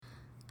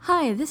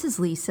Hi, this is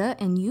Lisa,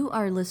 and you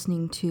are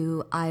listening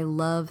to I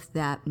Love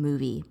That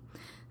Movie.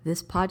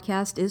 This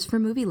podcast is for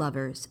movie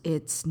lovers.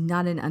 It's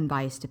not an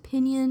unbiased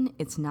opinion,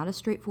 it's not a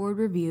straightforward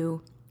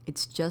review,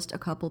 it's just a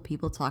couple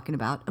people talking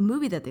about a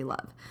movie that they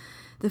love.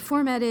 The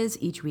format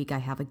is each week I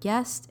have a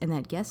guest, and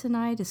that guest and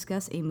I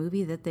discuss a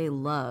movie that they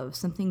love,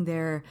 something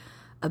they're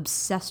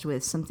obsessed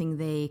with, something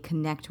they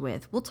connect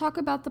with. We'll talk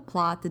about the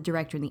plot, the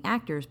director, and the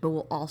actors, but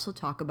we'll also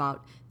talk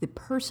about the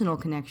personal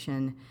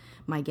connection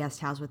my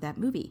guest has with that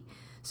movie.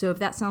 So if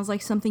that sounds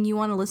like something you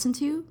want to listen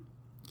to,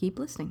 keep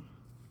listening.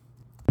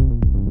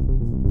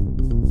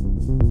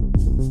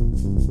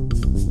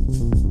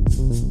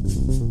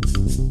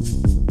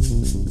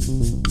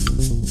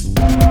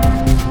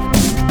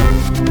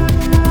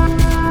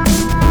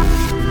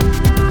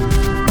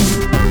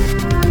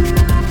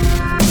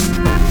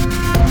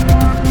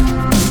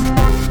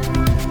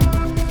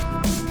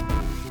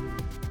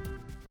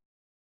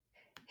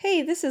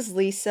 Hey, this is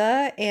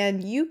Lisa,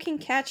 and you can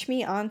catch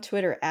me on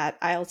Twitter at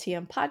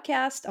ILTM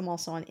Podcast. I'm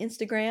also on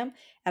Instagram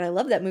at I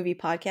Love That Movie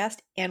Podcast,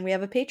 and we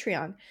have a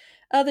Patreon.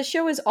 The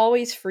show is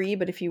always free,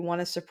 but if you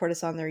want to support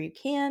us on there, you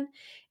can,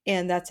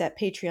 and that's at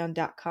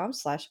patreon.com/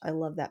 I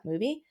Love That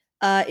Movie.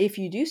 If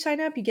you do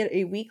sign up, you get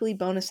a weekly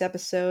bonus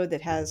episode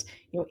that has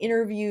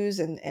interviews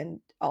and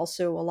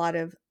also a lot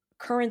of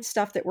current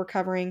stuff that we're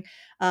covering.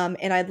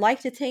 And I'd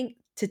like to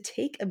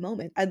take a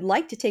moment. I'd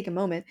like to take a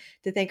moment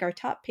to thank our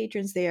top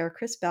patrons. They are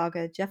Chris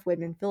Balga, Jeff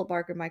Whitman, Philip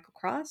Barker, Michael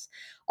Cross.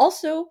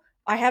 Also,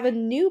 I have a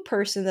new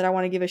person that I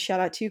want to give a shout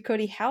out to.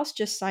 Cody House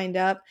just signed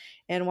up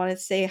and want to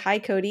say hi,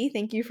 Cody.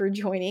 Thank you for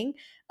joining.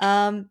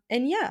 And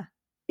yeah,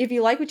 if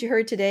you like what you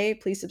heard today,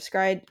 please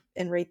subscribe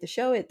and rate the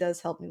show. It does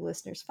help new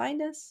listeners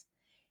find us.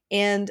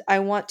 And I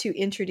want to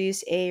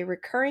introduce a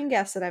recurring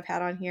guest that I've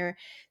had on here.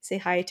 Say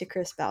hi to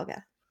Chris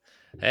Balga.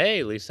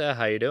 Hey, Lisa,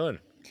 how you doing?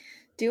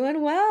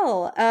 Doing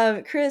well.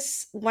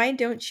 Chris, why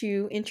don't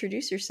you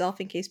introduce yourself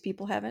in case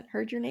people haven't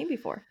heard your name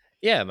before?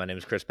 Yeah, my name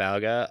is Chris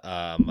Balga.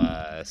 I'm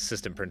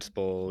assistant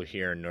principal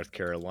here in North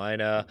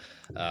Carolina,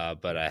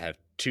 but I have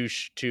two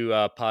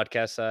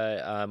podcasts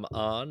I'm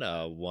on.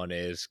 One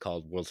is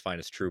called World's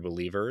Finest True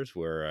Believers,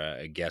 where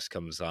a guest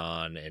comes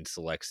on and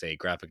selects a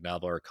graphic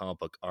novel or comic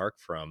book arc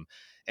from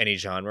any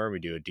genre. We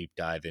do a deep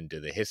dive into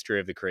the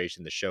history of the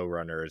creation, the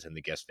showrunners, and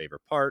the guest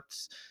favorite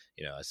parts.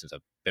 Since I've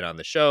been on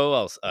the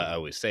show, I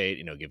always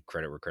say, give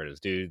credit where credit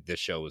is due. This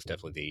show was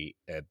definitely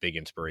the big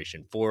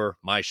inspiration for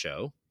my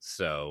show.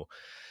 So,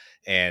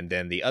 and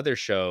then the other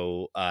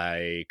show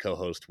I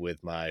co-host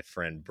with my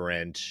friend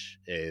Brent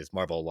is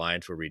Marvel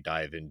Alliance, where we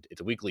dive in.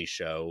 It's a weekly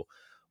show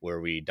where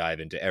we dive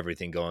into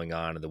everything going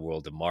on in the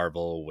world of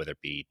Marvel, whether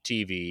it be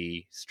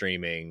TV,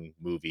 streaming,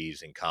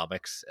 movies, and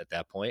comics at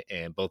that point.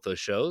 And both those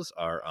shows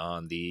are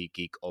on the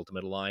Geek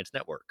Ultimate Alliance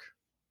network.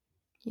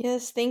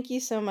 Yes, thank you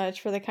so much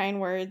for the kind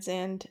words.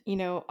 And,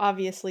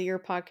 obviously your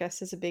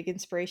podcast is a big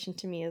inspiration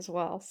to me as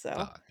well. So,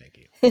 Ah, thank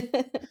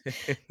you.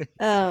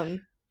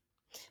 um,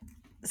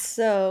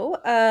 so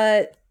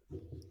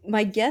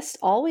my guest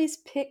always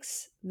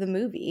picks the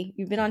movie.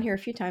 You've been on here a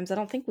few times. I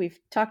don't think we've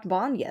talked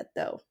Bond yet,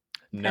 though.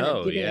 Kind of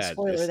No, giving a yeah,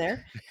 spoiler this.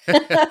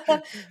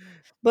 there.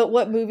 But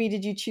what movie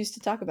did you choose to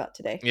talk about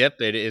today?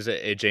 Yep, it is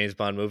a James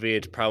Bond movie.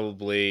 It's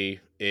probably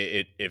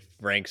it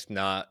ranks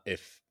not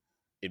if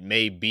it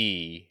may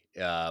be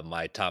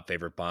my top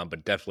favorite Bond,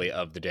 but definitely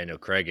of the Daniel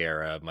Craig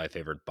era, my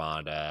favorite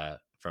Bond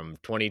from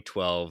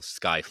 2012,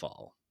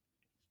 Skyfall.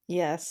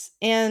 Yes.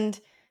 And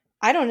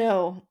I don't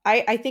know.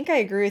 I think I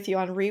agree with you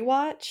on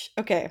rewatch.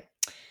 Okay.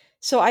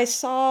 So I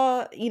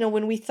saw,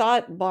 when we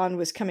thought Bond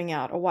was coming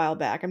out a while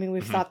back. I mean,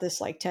 we've Mhm. thought this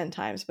like 10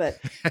 times, but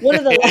one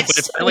of the But it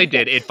last finally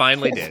did. It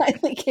finally it did.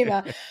 finally came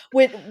out.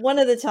 With one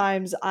of the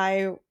times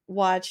I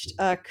watched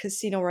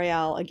Casino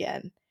Royale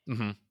again.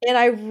 Hmm. And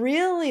I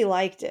really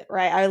liked it,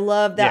 right? I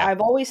love that. Yeah. I've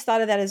always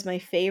thought of that as my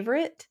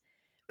favorite.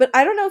 But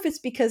I don't know if it's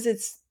because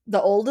it's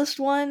the oldest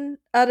one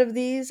out of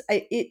these.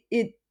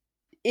 It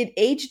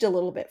aged a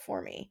little bit for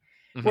me.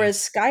 Hmm. Whereas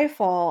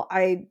Skyfall,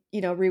 I,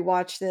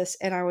 rewatched this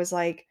and I was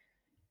like,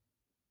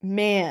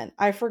 man,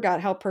 I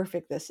forgot how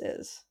perfect this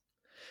is.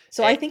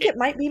 So I think it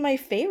might be my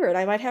favorite.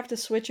 I might have to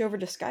switch over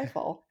to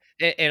Skyfall.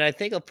 And I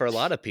think for a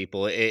lot of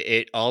people,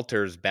 it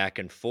alters back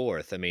and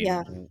forth. I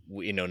Yeah,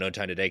 mean, No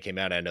Time Today came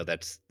out. I know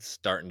that's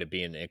starting to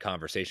be in a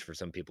conversation for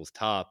some people's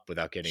top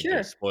without getting into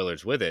sure.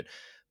 spoilers with it.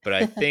 But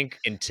I think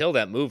until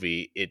that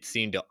movie, it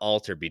seemed to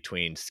alter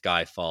between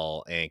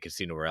Skyfall and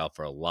Casino Royale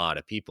for a lot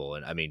of people.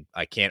 And I mean,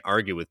 I can't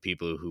argue with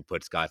people who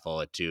put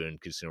Skyfall at 2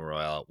 and Casino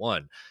Royale at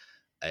 1.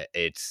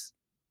 It's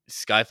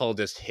Skyfall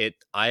just hit.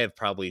 I have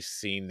probably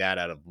seen that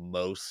out of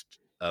most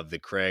of the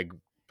Craig.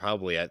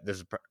 Probably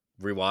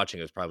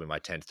rewatching is probably my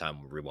 10th time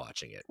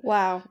rewatching it.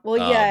 Wow.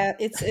 Well, Um, yeah,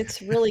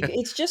 it's really good.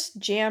 It's just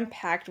jam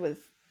packed with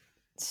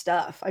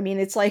stuff. I mean,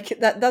 it's like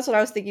that's what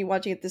I was thinking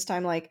watching it this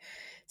time, like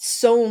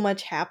so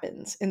much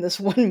happens in this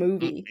one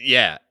movie.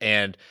 yeah,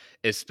 and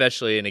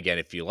especially, and again,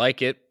 if you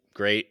like it,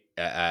 great.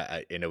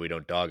 I know we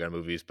don't dog on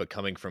movies, but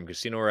coming from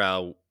Casino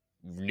Royale,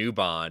 New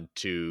Bond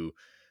to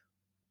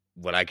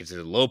what I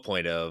consider the low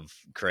point of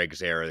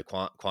Craig's era, the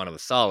Quantum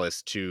of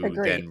Solace, to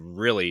Agreed. then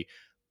really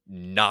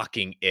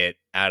knocking it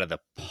out of the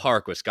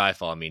park with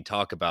Skyfall. I mean,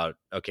 talk about,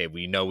 okay,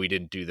 we know we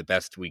didn't do the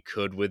best we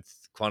could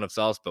with Quantum of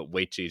Solace, but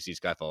wait till you see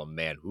Skyfall.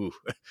 Man, whoo,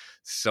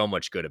 so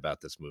much good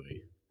about this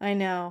movie. I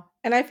know.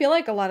 And I feel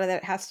like a lot of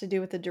that has to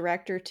do with the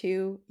director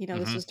too.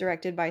 This Hmm. was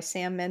directed by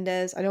Sam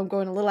Mendes. I know I'm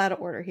going a little out of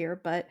order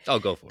here, but I'll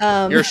go for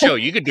it. Your show.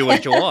 You can do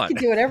what you I want. can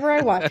do whatever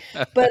I want.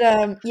 But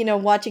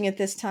watching it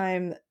this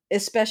time,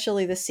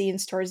 especially the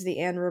scenes towards the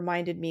end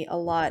reminded me a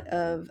lot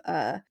of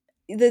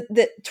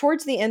the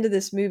towards the end of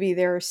this movie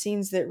there are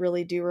scenes that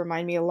really do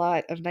remind me a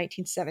lot of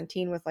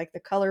 1917 with like the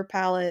color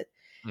palette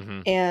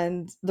Hmm.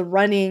 and the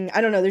running.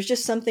 I don't know, there's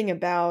just something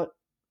about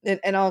it,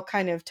 and I'll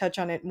kind of touch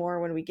on it more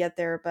when we get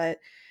there, but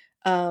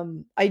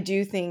I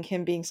do think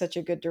him being such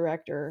a good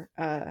director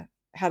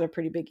had a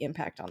pretty big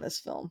impact on this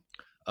film.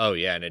 Oh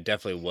yeah, and it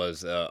definitely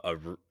was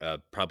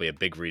probably a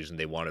big reason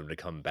they wanted him to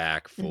come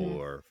back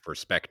Mhm. for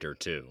Spectre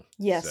too.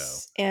 So.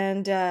 Yes,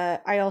 and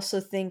I also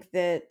think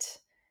that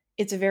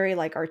it's a very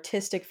like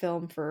artistic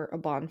film for a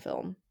Bond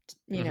film.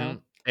 Hmm.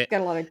 It's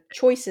got a lot of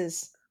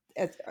choices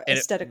and it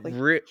aesthetically.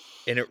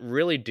 and it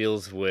really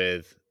deals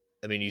with,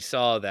 I mean, you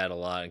saw that a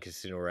lot in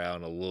Casino Royale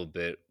and a little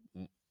bit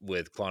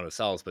with Quantum of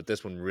Solace, but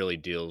this one really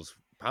deals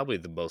probably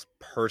the most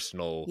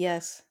personal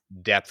Yes.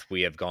 depth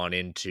we have gone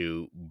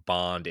into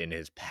Bond in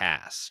his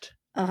past.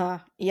 Uh-huh.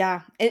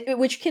 Yeah.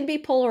 Which can be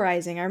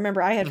polarizing. I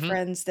remember I had Hmm.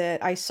 friends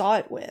that I saw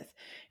it with,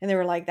 and they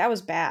were like, "That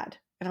was bad,"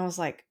 and I was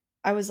like,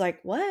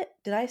 "What?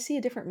 Did I see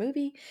a different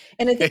movie?"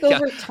 And I think Yeah,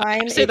 over I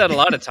time say it that a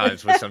lot of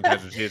times with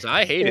sometimes with news.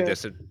 I hated True.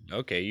 this.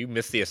 Okay, you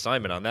missed the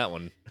assignment on that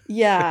one.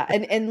 Yeah,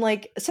 and,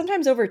 like,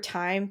 sometimes over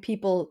time,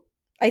 people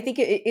I think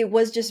it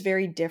was just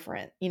very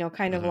different,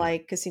 kind of Hmm.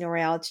 like Casino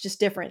Royale. It's just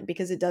different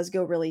because it does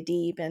go really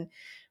deep, and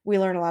we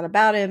learn a lot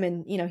about him,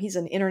 and, he's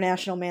an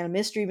international man of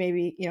mystery,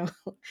 maybe,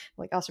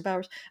 like Austin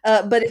Powers.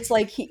 But it's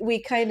like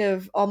we kind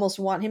of almost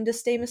want him to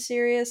stay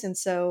mysterious, and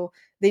so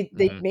they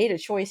Hmm. made a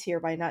choice here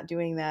by not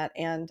doing that,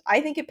 and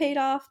I think it paid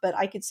off, but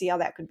I could see how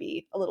that could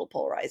be a little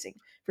polarizing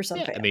for some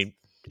Yeah, I fans. mean,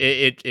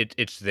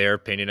 it's their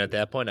opinion at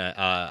that point.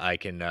 I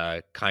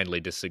can kindly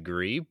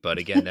disagree, but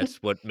again,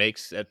 that's what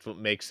makes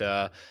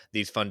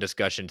these fun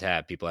discussions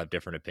have. People have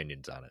different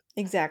opinions on it.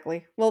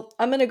 Exactly. Well,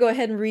 I'm going to go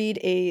ahead and read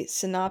a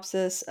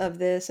synopsis of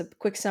this, a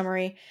quick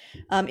summary.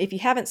 If you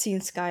haven't seen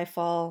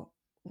Skyfall,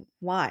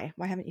 why?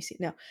 Why haven't you seen?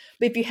 No,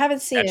 but if you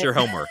haven't seen That's your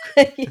homework.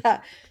 it,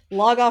 yeah,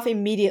 log off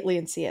immediately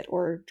and see it,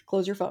 or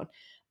close your phone.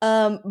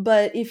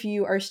 But if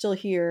you are still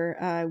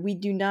here, we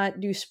do not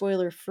do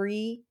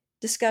spoiler-free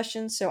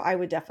discussions, so I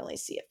would definitely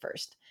see it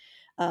first.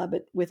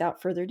 But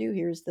without further ado,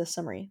 here's the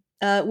summary.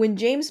 When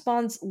James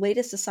Bond's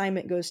latest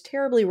assignment goes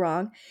terribly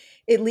wrong,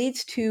 it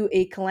leads to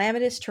a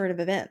calamitous turn of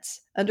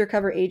events.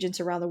 Undercover agents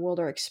around the world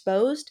are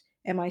exposed,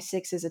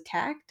 MI6 is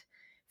attacked,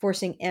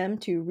 forcing M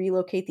to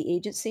relocate the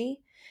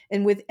agency.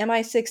 And with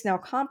MI6 now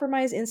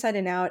compromised inside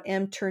and out,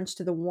 M turns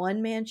to the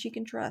one man she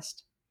can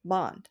trust,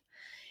 Bond.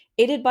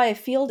 Aided by a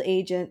field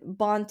agent,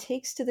 Bond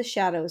takes to the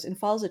shadows and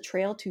follows a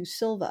trail to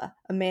Silva,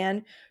 a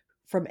man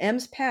from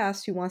M's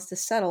past who wants to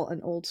settle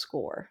an old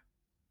score.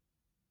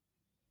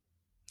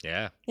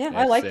 Yeah, Yeah, I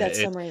that's like that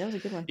it. summary. That was a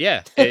good one.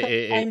 Yeah,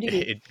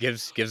 IMDb. it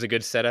gives a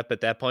good setup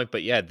at that point.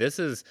 But yeah, this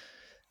is.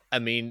 I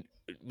mean,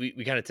 we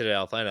kind of did it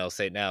offline. I'll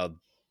say it now.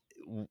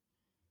 w-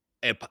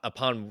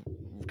 Upon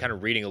kind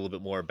of reading a little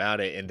bit more about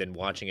it and then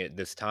watching it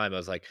this time, I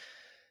was like,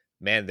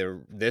 man,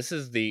 this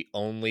is the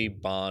only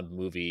Bond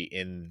movie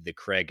in the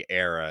Craig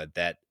era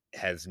that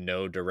has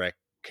no direct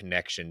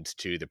connections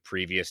to the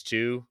previous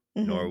two,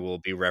 nor Mhm. will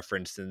be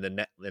referenced in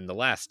in the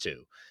last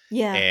two.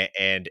 Yeah.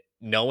 And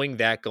knowing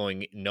that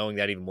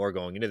even more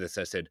going into this,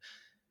 I said,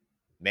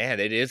 man,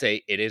 it is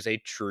a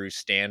true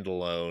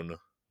standalone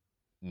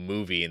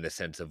movie in the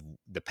sense of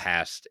the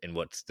past and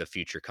what's the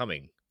future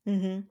coming.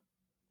 Mhm.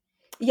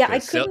 Yeah, I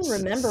Because couldn't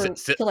remember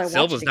till I watched it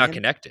Silva's not again.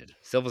 connected.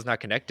 Silva's not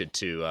connected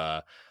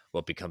to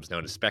what becomes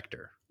known as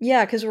Spectre.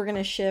 Yeah, because 'cause we're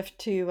gonna shift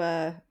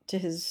to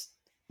his,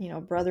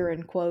 "brother"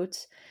 in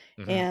quotes,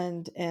 Hmm.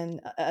 and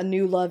a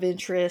new love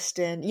interest,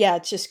 and yeah,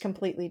 it's just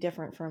completely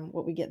different from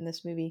what we get in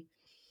this movie.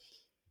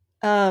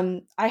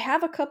 I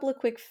have a couple of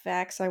quick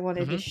facts I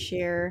wanted to Hmm.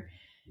 share.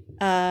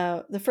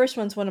 The first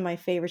one's one of my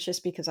favorites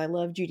just because I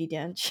love Judi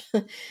Dench.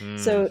 Mm.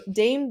 So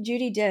Dame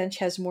Judi Dench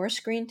has more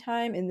screen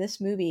time in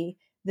this movie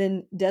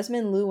than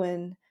Desmond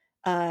Llewellyn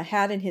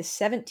had in his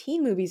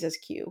 17 movies as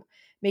Q,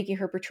 making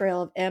her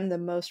portrayal of M the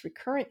most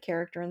recurrent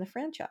character in the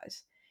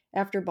franchise,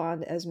 after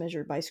Bond as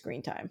measured by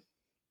screen time.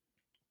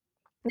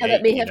 Now that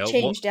Hey, may you have know,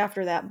 changed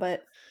after that,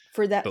 but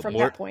but from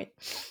that point.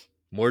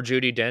 more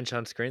Judy Dench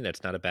on screen.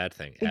 That's not a bad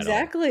thing at all.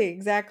 Exactly,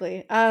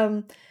 exactly.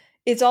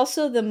 It's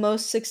also the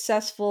most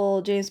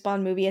successful James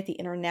Bond movie at the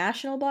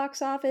international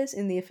box office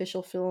in the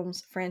official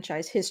film's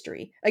franchise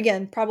history.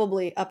 Again,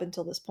 probably up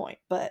until this point,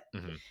 but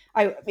Hmm.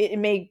 it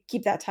may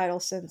keep that title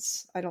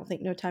since I don't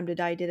think No Time to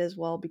Die did as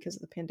well because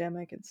of the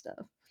pandemic and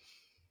stuff.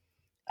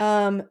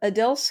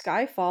 Adele's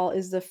Skyfall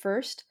is the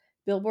first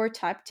Billboard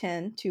Top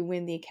 10 to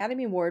win the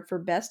Academy Award for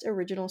Best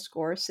Original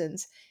Score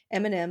since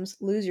Eminem's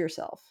Lose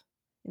Yourself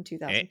in and,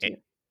 2002.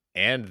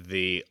 and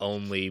the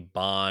only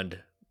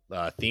Bond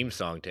theme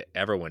song to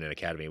ever win an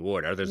Academy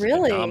Award. Others have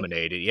been Really?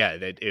 nominated. Yeah,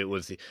 it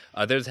was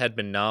others had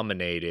been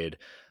nominated.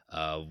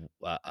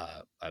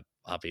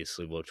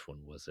 Obviously, which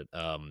one was it?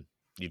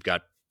 You've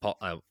got Paul.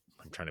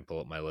 I'm trying to pull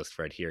up my list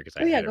right here because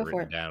Oh, I yeah, had it go for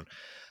written it. down.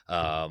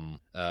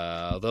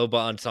 Although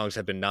Bond songs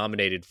have been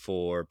nominated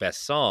for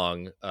best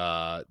song,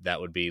 that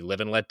would be "Live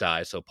and Let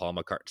Die." So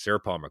Sir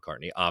Paul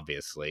McCartney,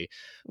 obviously.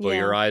 "For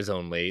Your Yeah. Eyes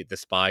Only," "The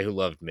Spy Who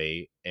Loved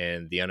Me,"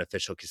 and "The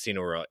Unofficial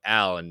Casino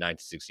Royale" in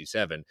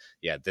 1967.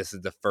 Yeah, this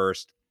is the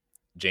first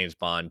James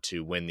Bond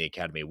to win the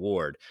Academy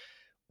Award.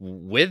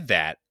 With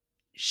that,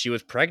 she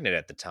was pregnant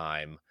at the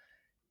time,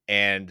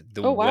 and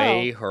the Oh, wow.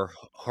 way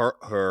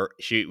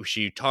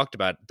she talked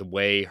about the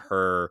way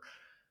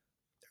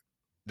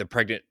the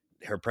pregnant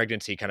her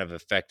pregnancy kind of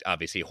affect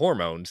obviously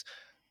hormones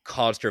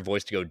caused her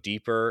voice to go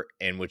deeper,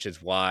 and which is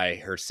why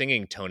her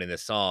singing tone in the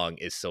song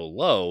is so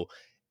low,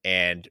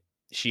 and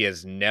she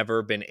has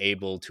never been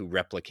able to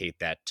replicate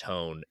that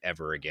tone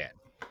ever again.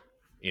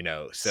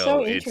 So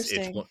So it's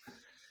interesting.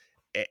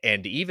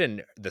 and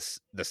even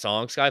the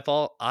song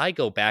Skyfall, I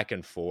go back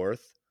and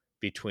forth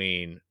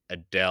between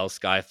Adele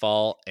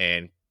Skyfall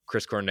and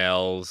Chris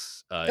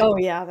Cornell's Oh,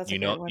 yeah, that's a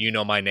great one. You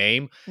Know My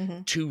Name,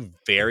 Mhm. two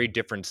very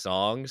different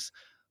songs.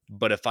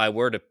 But if I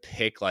were to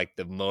pick like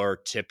the more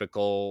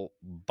typical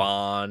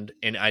Bond,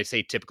 and I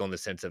say typical in the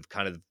sense of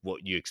kind of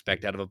what you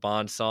expect out of a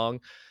Bond song,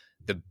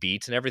 the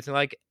beats and everything,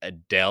 like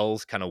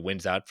Adele's kind of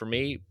wins out for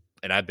me.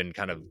 And I've been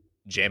kind of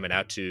jamming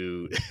out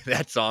to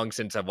that song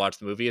since I've watched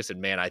the movie. I said,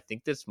 man, I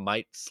think this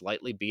might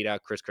slightly beat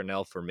out Chris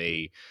Cornell for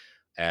me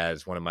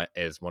as one of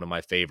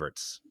my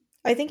favorites.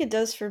 I think it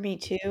does for me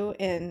too,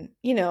 and,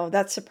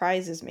 that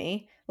surprises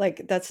me.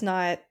 Like, that's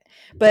not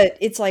but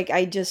it's like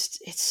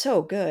it's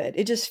so good.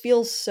 It just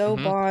feels so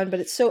Hmm. Bond, but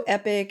it's so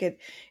epic, and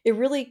it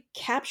really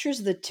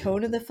captures the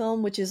tone of the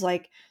film, which is,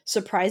 like,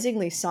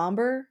 surprisingly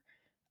somber.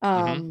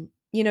 Hmm.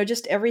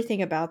 Just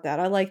everything about that.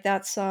 I like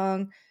that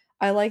song.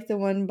 I like the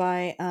one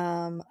by,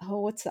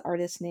 what's the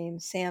artist's name?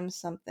 Sam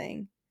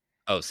something.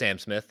 Oh, Sam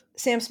Smith.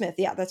 Sam Smith,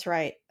 yeah, that's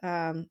right.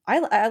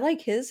 I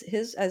like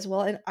his as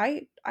well, and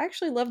I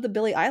actually love the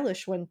Billie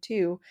Eilish one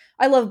too.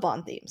 I love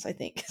Bond themes, I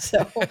think.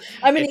 So,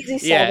 I'm an easy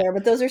sell Yeah, there,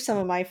 but those are some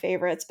of my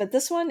favorites. But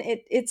this one,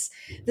 it's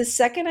the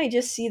second I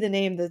just see the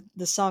name,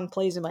 the song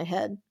plays in my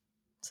head.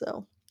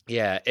 So,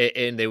 yeah,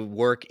 and they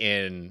work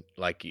in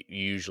like you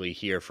usually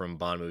hear from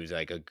Bond movies,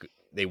 like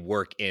they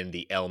work in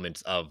the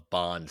elements of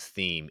Bond's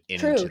theme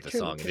true, into the true,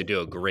 song, and they true.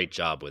 do a great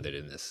job with it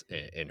in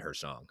in her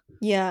song.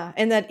 Yeah,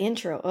 and that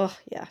intro, oh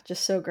yeah,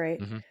 just so great.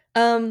 Hmm.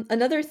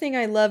 Another thing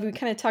I love, we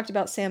kind of talked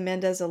about Sam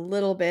Mendes a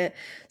little bit,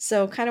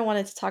 so kind of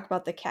wanted to talk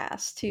about the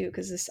cast too,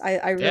 because I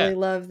Yeah, really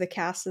love the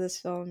cast of this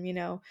film.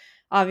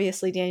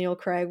 Obviously Daniel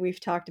Craig, we've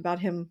talked about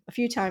him a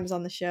few times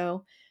on the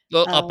show.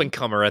 little up and Um,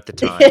 comer at the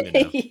time.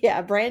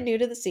 yeah, brand new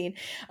to the scene.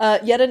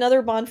 Yet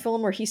another Bond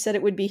film where he said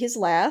it would be his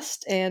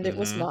last, and it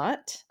was Hmm.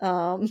 not.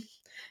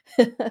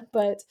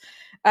 But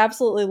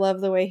absolutely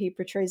love the way he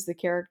portrays the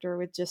character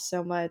with just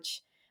so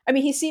much. I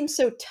mean, he seems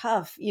so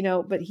tough,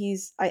 but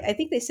I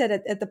think they said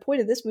at the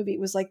point of this movie, it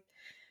was like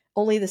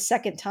only the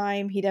second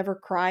time he'd ever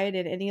cried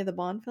in any of the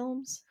Bond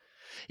films.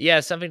 Yeah,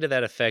 something to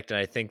that effect, and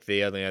I think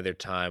the only other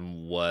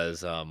time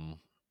was,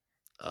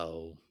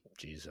 oh,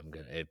 geez,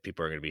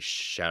 people are gonna be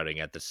shouting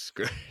at the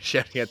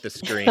shouting at the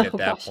screen Oh at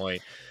that gosh.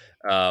 point.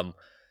 Um,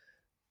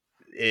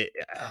 it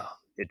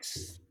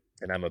it's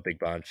and I'm a big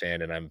Bond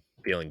fan, and I'm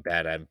feeling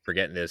bad, I'm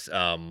forgetting this,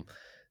 I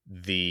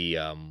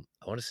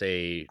wanna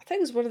say I think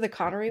it was one of the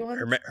Connery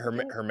ones, I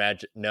think.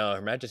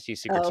 Her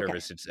Majesty's Secret Oh, okay.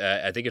 Service,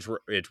 I think it's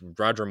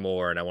Roger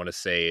Moore, and I wanna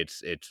say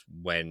it's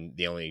when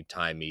the only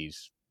time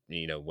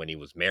when he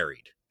was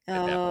married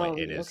at that point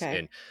Oh, in his okay.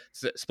 and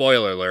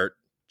spoiler alert,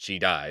 she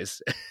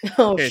dies,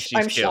 Oh, and she's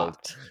I'm killed.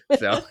 shocked.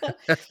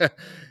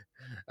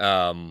 So,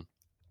 um,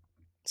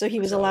 So he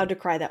was allowed so to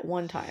cry that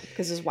one time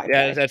because his wife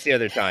yeah, died. that's the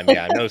other time.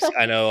 Yeah,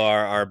 I know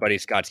our buddy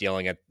Scott's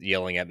yelling at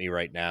me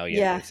right now. Yeah,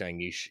 Yeah. he's saying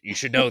you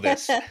should know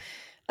this.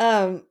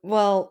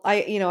 Well,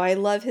 I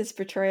love his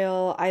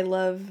portrayal. I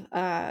love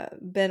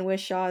Ben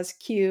Wishaw's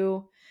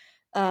Q.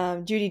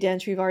 Judy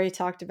Dench, we've already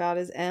talked about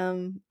as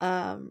M.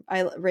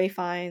 Ray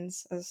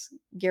Fiennes as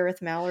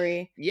Gareth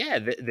Mallory. Yeah,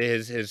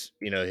 his his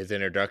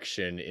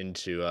introduction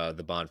into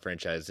the Bond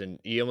franchise, and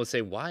you almost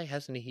say, why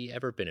hasn't he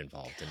ever been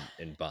involved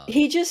in Bond?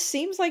 He just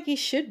seems like he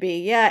should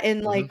be. Yeah,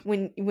 and Hmm. like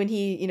when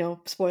he,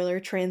 spoiler,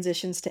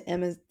 transitions to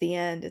M at the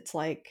end, it's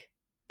like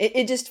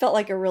it just felt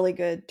like a really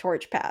good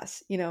torch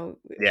pass. Yeah.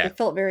 It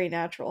felt very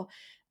natural.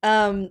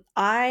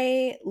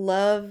 I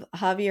love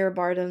Javier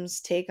Bardem's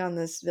take on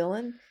this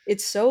villain.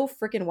 It's so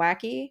freaking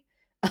wacky.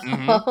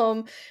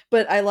 Hmm.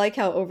 But I like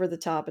how over the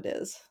top it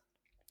is.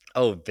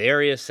 Oh,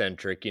 very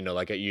eccentric.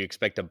 Like you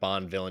expect a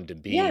Bond villain to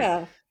be,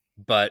 Yeah.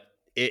 but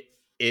it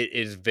it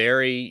is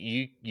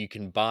very you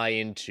can buy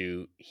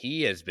into.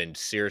 He has been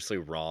seriously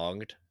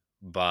wronged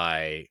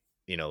by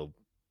you know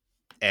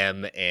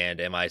M and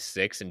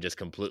MI6 and just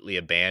completely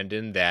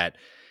abandoned that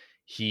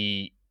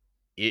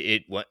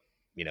it went,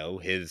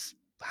 his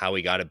how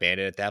he got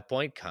abandoned at that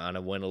point kind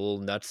of went a little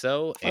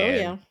nutso, Oh, and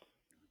yeah.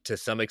 to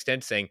some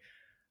extent saying,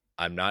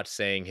 I'm not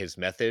saying his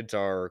methods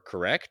are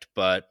correct,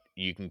 but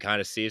you can kind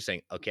of see it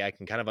saying, okay, I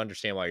can kind of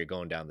understand why you're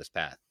going down this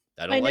path.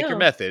 I I don't like your know.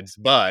 methods,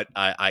 but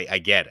I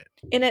get it.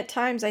 And at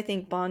times, I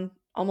think Bond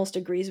almost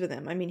agrees with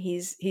him. I mean,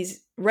 he's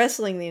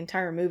wrestling the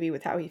entire movie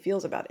with how he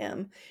feels about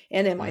M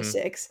and Hmm.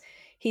 MI6.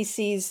 He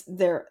sees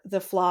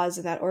the flaws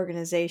in that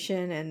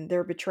organization and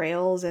their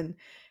betrayals and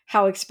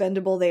how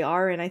expendable they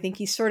are. And I think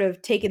he's sort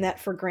of taken that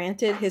for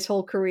granted his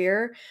whole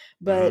career.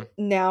 Hmm. But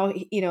now,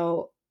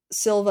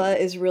 Silva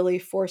is really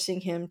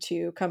forcing him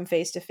to come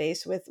face to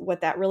face with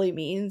what that really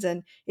means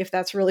and if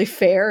that's really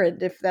fair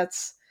and if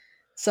that's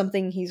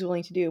something he's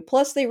willing to do.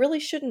 Plus, they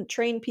really shouldn't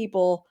train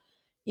people,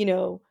 you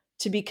know,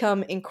 to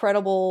become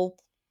incredible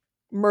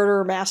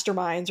murder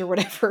masterminds or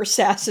whatever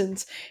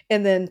assassins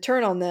and then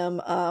turn on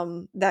them.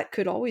 That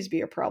could always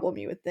be a problem,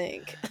 you would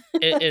think.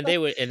 And they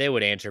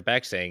would answer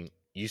back saying,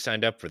 you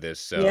signed up for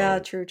this, Yeah,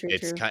 so true, true,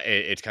 it's true. kind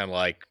it's kind of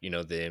like,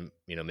 the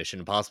Mission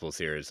Impossible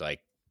series, like,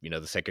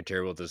 the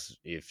secretary will just,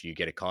 if you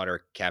get caught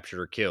or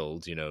captured or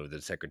killed, the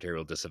secretary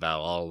will disavow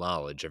all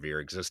knowledge of your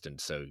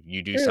existence, so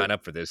you do True. sign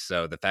up for this,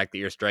 so the fact that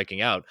you're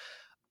striking out,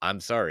 I'm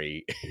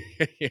sorry.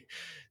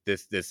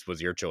 This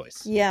was your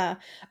choice. Yeah.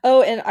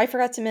 Oh, and I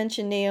forgot to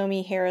mention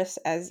Naomi Harris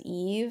as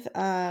Eve,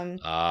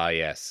 Ah,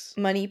 yes.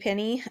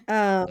 Moneypenny.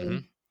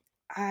 Mhm.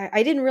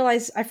 I didn't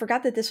realize I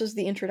forgot that this was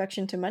the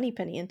introduction to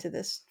Moneypenny into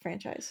this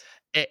franchise.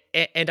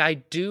 And I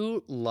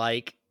do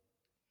like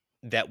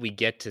that we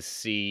get to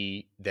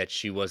see that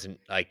she wasn't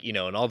like, in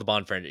all the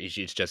Bond friends,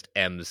 she's just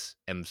M's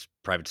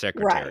private Right,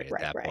 secretary at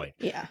right, that right. point.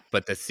 Yeah.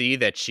 But to see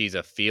that she's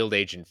a field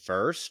agent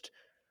first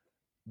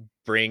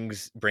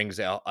brings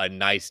a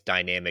nice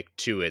dynamic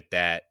to it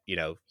that,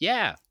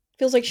 yeah,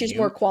 Feels like she's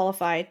more you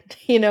qualified,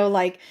 yeah,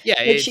 like she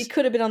it's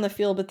could have been on the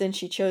field, but then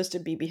she chose to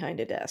be behind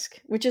a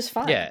desk, which is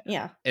fine. yeah.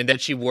 Yeah. And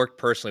that she worked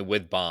personally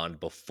with Bond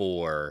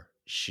before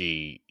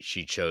she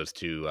chose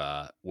to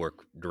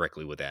work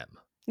directly with M.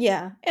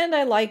 Yeah, and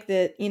I like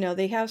that,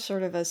 they have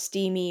sort of a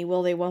steamy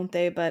will they, won't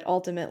they, but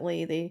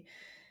ultimately they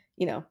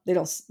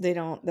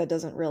don't that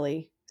doesn't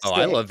really Oh,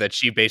 I stick. love that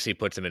she basically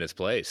puts him in his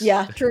place.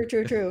 Yeah, true,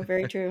 true, true,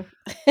 very true.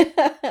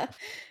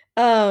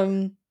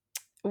 Um,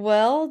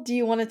 well, do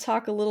you wanna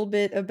talk a little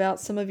bit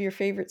about some of your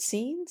favorite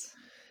scenes?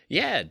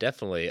 Yeah,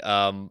 definitely.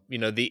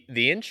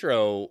 The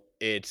intro,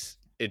 it's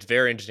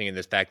very interesting in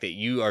this fact that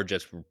you are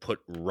just put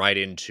right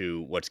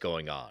into what's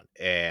going on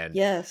and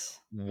Yes.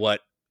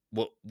 what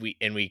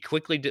we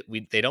quickly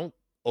they don't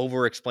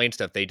over explain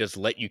stuff. They just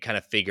let you kind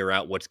of figure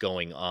out what's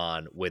going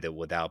on with it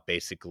without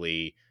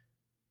basically,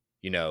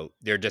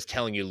 they're just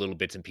telling you little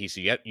bits and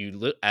pieces.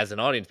 As an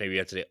audience, maybe you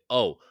have to say,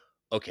 "Oh,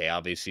 okay,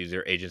 obviously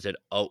their agent said,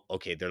 oh,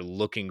 okay, they're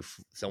looking.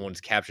 Someone's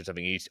captured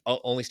something."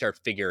 Only start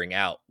figuring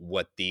out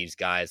what these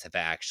guys have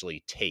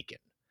actually taken,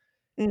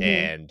 Mhm.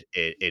 and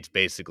it's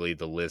basically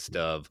the list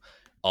of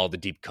all the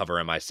deep cover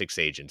MI6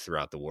 agents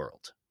throughout the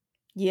world,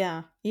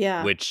 Yeah,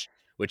 yeah. which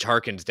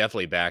harkens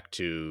definitely back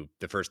to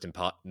the first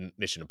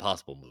Mission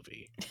Impossible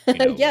movie.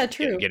 Yeah, With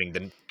true. getting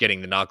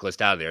the knock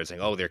list out of there,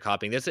 saying, "Oh, they're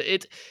copying this."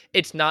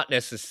 It's not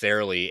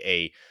necessarily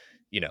a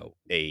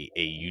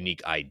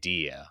unique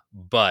idea,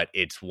 but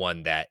it's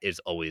one that is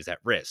always at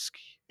risk.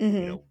 You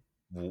Mhm.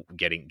 know,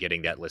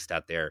 getting that list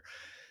out there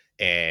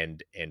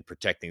and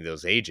protecting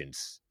those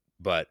agents,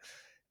 but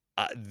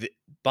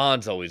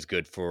Bond's always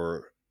good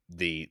for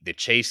the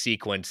chase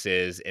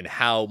sequences and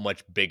how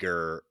much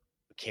bigger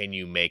can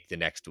you make the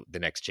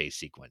next chase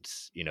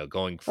sequence,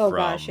 going Oh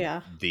gosh, from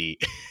yeah. the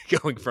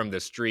going from the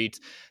streets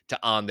to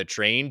on the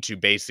train to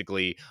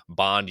basically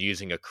Bond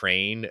using a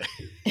crane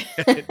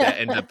that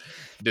ends up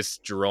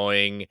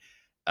destroying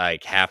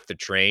like half the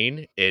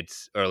train,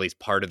 it's or at least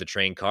part of the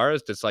train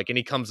cars, just like, and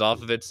he comes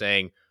off of it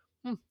saying,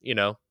 "Hmm,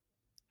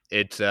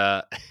 it's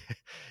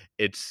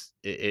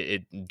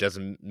it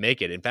doesn't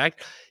make it." In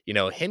fact,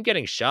 him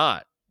getting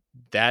shot,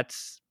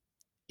 that's,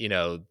 you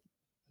know,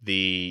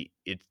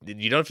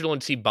 you don't feel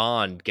to see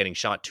Bond getting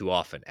shot too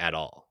often at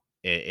all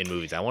in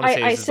movies. I want to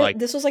say I this is said like,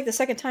 this was, like, the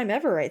second time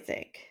ever, I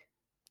think.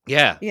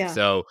 yeah. Yeah.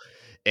 So,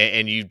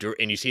 and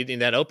you see it in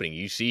that opening.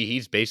 You see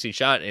he's basically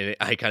shot, and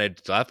I kind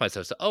of laughed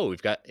myself. So, oh,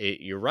 we've got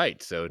it, you're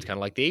right. So it's kind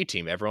of like the A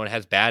Team. Everyone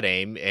has bad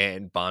aim,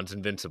 and Bond's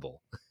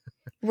invincible.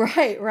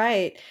 Right,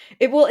 right.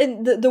 It will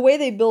and the way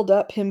they build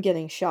up him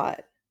getting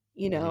shot,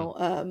 you Hmm.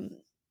 know,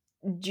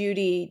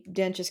 Judi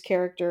Dench's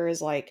character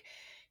is like,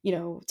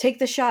 "Take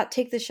the shot,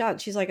 take the shot."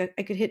 And she's like,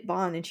 I could hit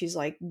Bond," and she's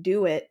like,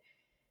 "Do it."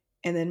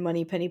 And then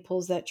Moneypenny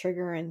pulls that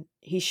trigger and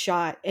he's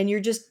shot, and you're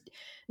just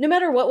no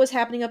matter what was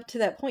happening up to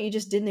that point, you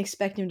just didn't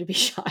expect him to be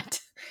shot.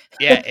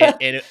 Yeah,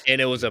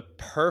 and it was a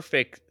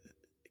perfect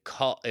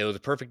call. It was a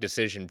perfect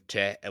decision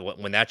to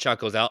when that shot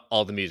goes out,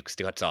 all the music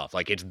cuts off.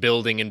 Like it's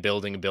building and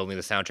building and building.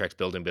 The soundtrack's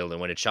building, building.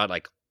 When it's shot,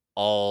 like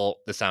all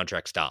the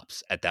soundtrack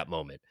stops at that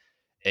moment,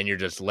 and you're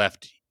just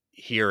left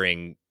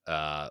hearing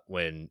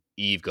when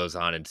Eve goes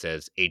on and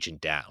says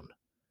 "Agent Down."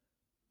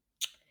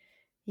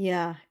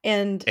 Yeah,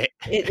 and A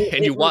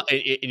and it was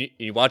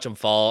you watch him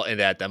fall, and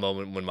at that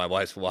moment when my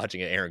wife's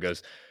watching it, Aaron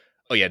goes,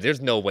 "Oh, yeah,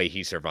 there's no way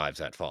he survives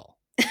that fall."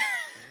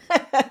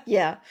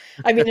 yeah.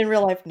 I mean, in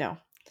real life, no.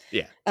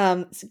 Yeah.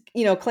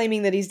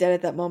 Claiming that he's dead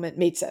at that moment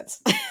made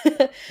sense.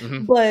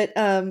 Mhm. But,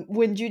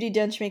 when Judi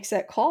Dench makes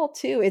that call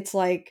too, it's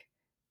like,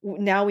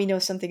 now we know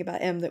something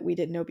about M that we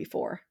didn't know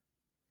before,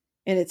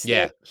 and it's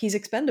Yeah. that he's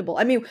expendable.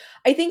 I mean,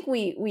 I think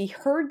we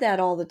heard that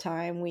all the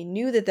time, we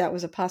knew that that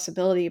was a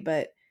possibility,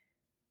 but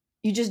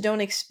you just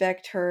don't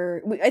expect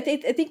her I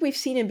think we've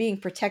seen him being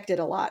protected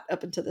a lot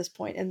up until this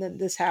point, and then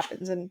this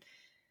happens, and,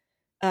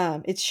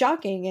 it's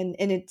shocking, and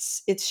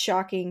it's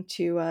shocking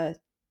to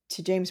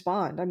James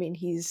Bond. I mean,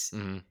 he's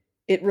Mhm.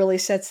 it really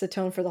sets the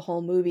tone for the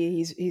whole movie.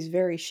 He's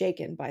very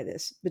shaken by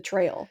this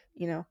betrayal,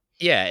 you know?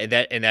 Yeah,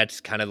 and that's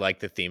kinda like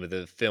the theme of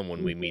the film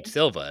when we meet Mhm.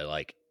 Silva,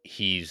 like,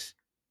 he's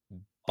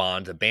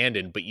Bond's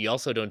abandoned, but you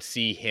also don't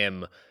see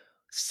him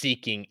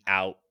seeking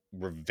out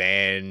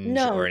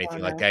revenge No, or no,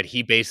 anything like no. that.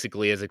 He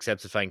basically is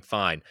accepted saying,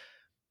 "Fine,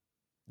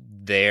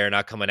 they're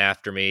not coming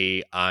after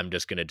me, I'm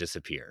just gonna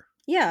disappear,"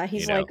 Yeah,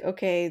 you he's know? like,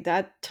 "Okay,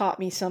 that taught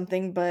me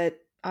something, but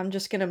I'm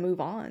just gonna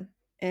move on."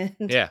 And,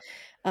 Yeah.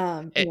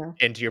 you know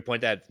And to your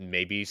point that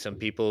maybe some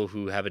people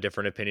who have a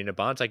different opinion of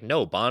Bond's like,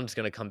 "No, Bond's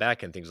gonna come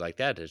back," and things like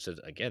that. It's just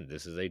again,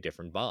 this is a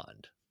different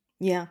Bond.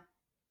 yeah.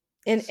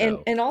 And and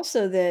So and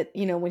also that,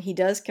 when he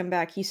does come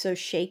back, he's so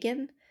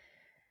shaken,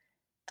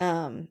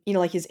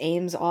 like his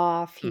aim's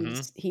off,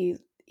 mhm. he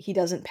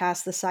doesn't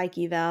pass the psych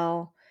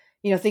eval,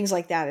 things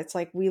like that. It's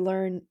like we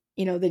learn,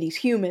 that he's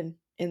human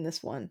in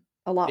this one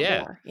a lot Yeah.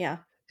 more. Yeah.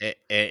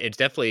 It's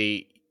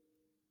definitely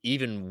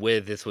even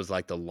with this was,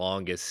 like, the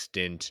longest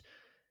stint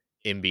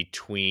in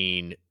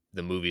between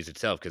the movies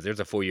itself because there's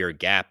a 4-year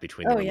gap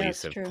between the Oh, yeah,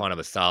 release it's of true. Quantum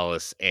of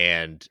Solace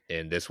and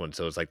this one,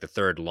 so it's, like, the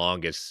 3rd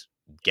longest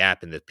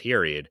gap in the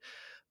period,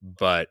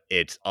 but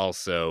it's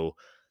also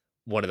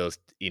one of those,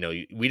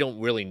 we don't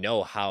really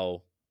know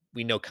how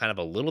we know kind of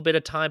a little bit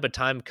of time, but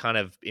time kind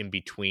of in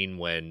between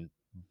when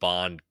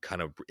Bond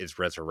kind of is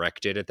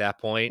resurrected at that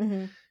point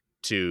Mhm.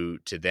 to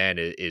then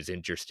is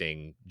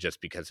interesting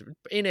just because it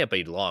ain't it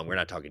be long. We're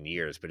not talking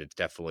years, but it's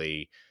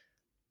definitely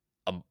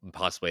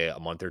possibly a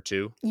month or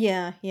two.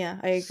 Yeah, yeah,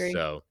 I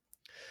agree. So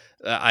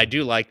I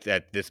do like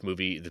that this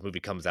movie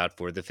comes out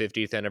for the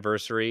 50th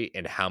anniversary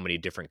and how many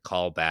different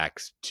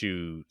callbacks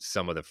to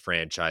some of the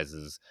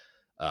franchises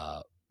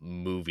other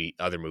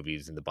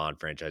movies in the Bond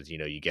franchise.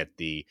 You get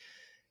the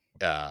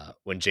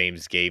when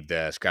James gave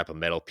the scrap of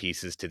metal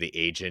pieces to the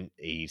agent,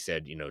 he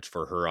said, it's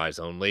for her eyes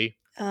only.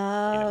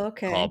 Oh,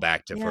 Call okay.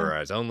 back to For Yeah. Her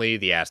Eyes Only,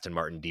 the Aston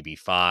Martin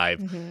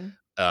DB5, Mhm.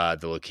 the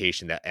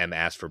location that M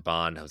asked for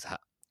Bond was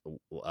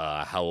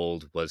how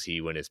old was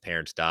he when his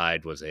parents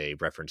died was a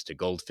reference to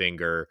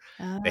Goldfinger.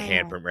 The Oh,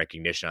 handprint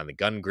recognition on the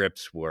gun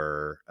grips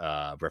were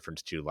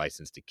reference to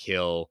License to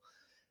Kill.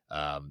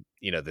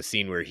 The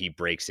scene where he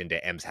breaks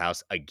into M's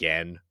house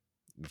again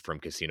from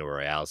Casino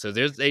Royale. So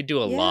they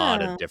do a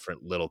lot of yeah.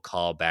 different little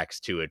callbacks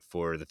to it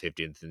for the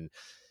 50th, and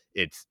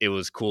it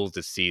was cool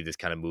to see this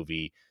kind of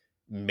movie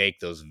make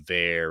those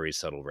very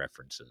subtle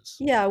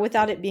references. Yeah,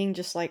 without it being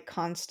just, like,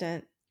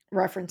 constant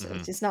references.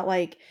 Mhm. It's not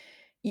like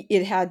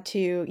it had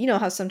to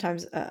how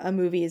sometimes a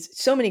movie is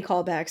so many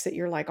callbacks that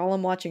you're like, "All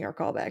I'm watching are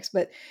callbacks,"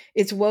 but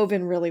it's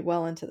woven really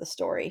well into the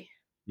story.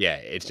 Yeah,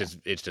 it's Yeah.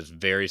 just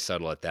very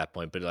subtle at that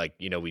point, but, like,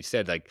 we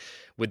said, like,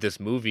 with this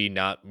movie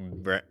not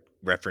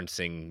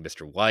referencing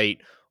Mr.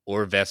 White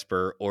or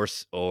Vesper or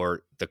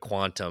the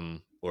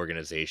quantum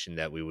organization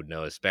that we would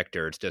know as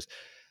Spectre, it's just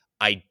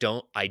I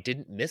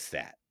didn't miss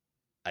that.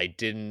 I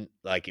didn't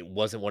like, it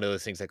wasn't one of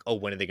those things like, "Oh,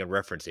 when are they gonna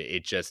reference it?"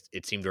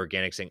 It seemed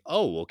organic saying,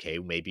 "Oh, okay,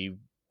 maybe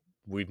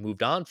we've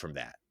moved on from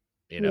that."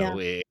 You Yeah. know,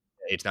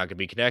 it's not gonna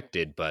be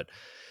connected, but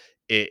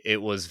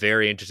it was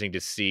very interesting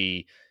to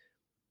see,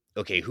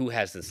 okay, who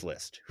has this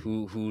list?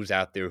 Who's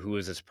out there? Who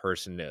is this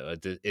person?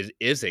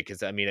 Is it?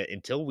 Because I mean,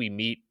 until we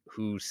meet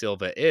who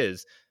Silva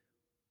is,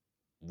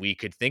 we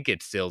could think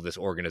it's still this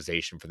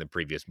organization from the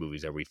previous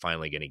movies that we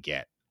finally going to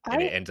get,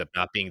 and it I ends up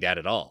not being that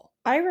at all.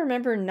 I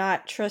remember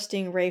not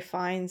trusting Ray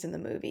Fiennes in the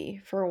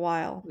movie for a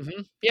while.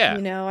 Yeah.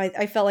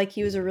 I felt like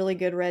he was a really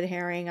good red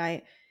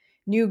herring.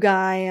 New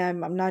guy,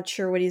 I'm not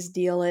sure what his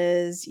deal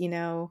is,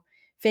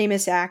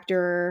 famous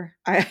actor.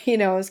 I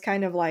was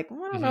kind of like,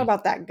 "Well, I don't know hmm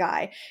about that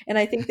guy." And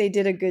I think they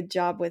did a good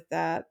job with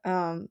that.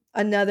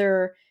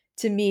 Another,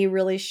 to me,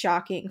 really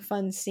shocking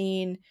fun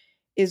scene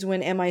is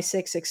when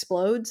MI6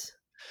 explodes.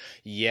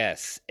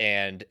 Yes,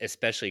 and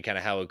especially kind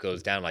of how it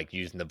goes down, like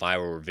using the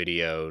viral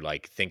video,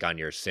 like "Think on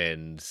Your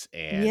Sins,"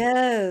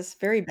 Yes,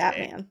 very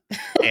a- Batman.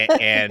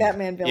 and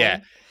Batman yeah,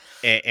 villain.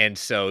 and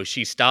so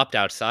she stopped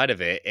outside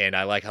of it, and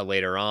I like how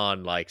later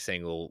on, like,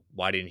 saying, "Well,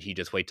 why didn't he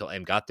just wait till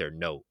M got there?"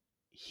 No,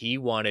 he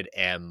wanted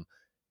M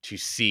to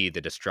see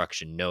the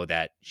destruction, know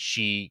that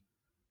she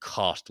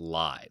cost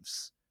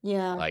lives.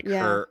 Yeah, Like,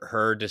 yeah.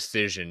 her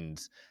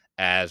decisions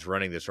as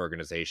running this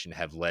organization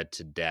have led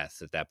to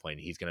death at that point.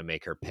 He's gonna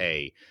make her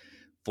pay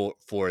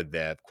for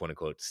the quote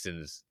unquote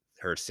sins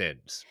her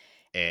sins.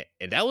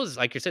 And that was,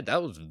 like you said,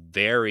 that was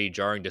very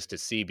jarring just to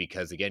see,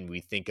 because again,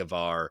 we think of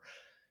our,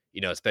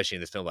 especially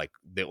in this film, like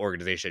the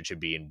organization should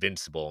be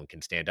invincible and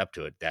can stand up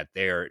to it, that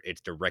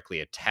it's directly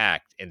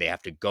attacked and they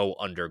have to go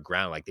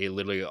underground. Like they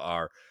literally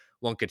are,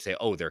 one could say,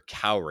 oh, they're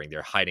cowering,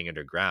 they're hiding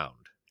underground,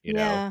 you know?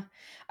 Yeah.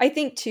 I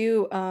think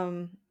too,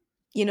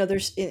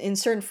 there's in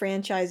certain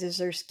franchises,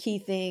 there's key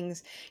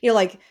things,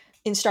 like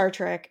in Star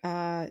Trek, we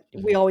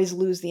Mhm. always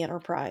lose the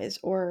Enterprise,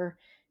 or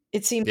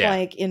it seems Yeah.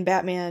 like in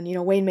Batman,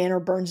 Wayne Manor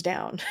burns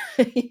down,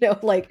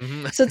 like,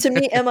 Mhm. so to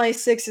me,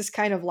 MI6 is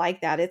kind of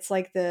like that. It's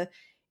like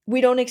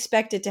we don't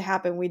expect it to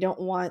happen. We don't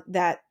want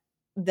that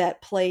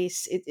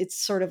place. It's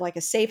sort of like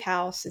a safe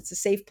house. It's a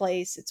safe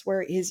place. It's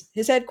where his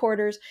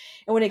headquarters.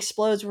 And when it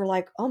explodes, we're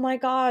like, oh my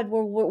God,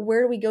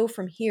 where do we go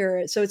from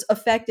here? So it's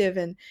effective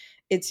and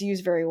it's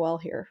used very well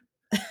here.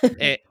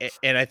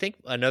 And I think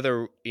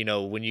another,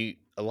 when you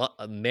a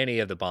lot many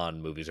of the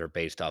Bond movies are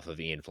based off of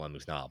Ian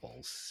Fleming's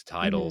novels,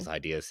 titles, Mhm.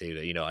 ideas.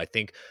 I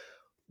think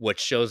what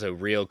shows a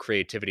real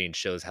creativity and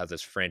shows how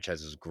this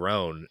franchise has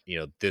grown.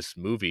 This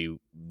movie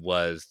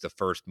was the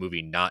first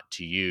movie not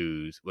to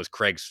use was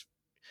Craig's.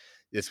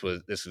 This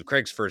was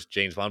Craig's first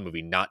James Bond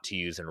movie not to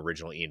use an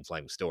original Ian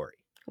Fleming story.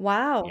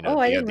 Wow. Oh,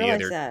 I didn't The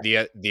realize other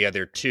that. the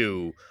other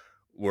two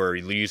were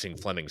using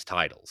Fleming's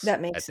titles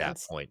That makes at that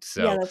sense. point.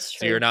 Yeah, So that's so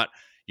true.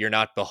 you're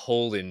not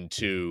beholden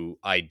to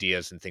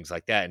ideas and things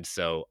like that. And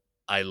so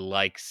I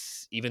like,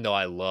 even though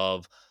I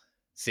love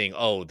seeing,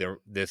 oh,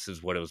 this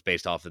is what it was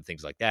based off of,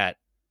 things like that.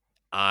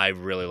 I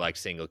really like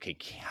saying, okay,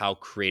 how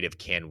creative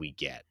can we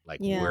get? Like,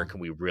 where Yeah.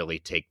 can we really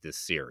take this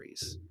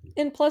series?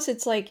 And plus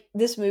it's like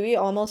this movie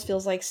almost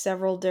feels like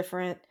several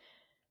different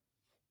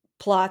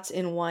plots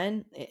in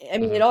one. I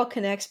mean, it Hmm. all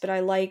connects, but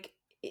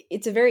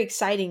it's a very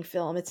exciting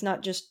film. It's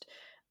not just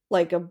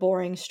like a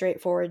boring,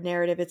 straightforward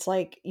narrative. It's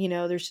like,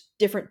 there's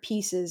different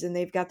pieces and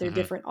they've got their Hmm.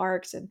 different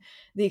arcs. And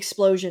the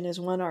explosion is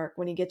one arc.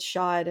 When he gets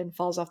shot and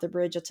falls off the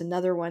bridge, that's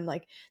another one.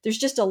 Like, there's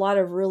just a lot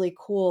of really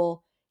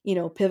cool,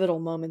 pivotal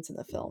moments in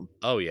the film.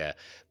 Oh yeah,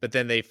 but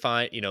then they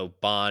find,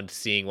 Bond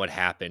seeing what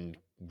happened,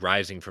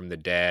 rising from the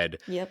dead.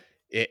 Yep.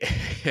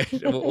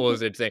 It, what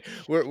was it saying?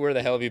 Where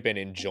the hell have you been,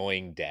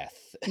 enjoying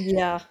death?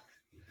 Yeah.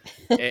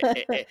 A-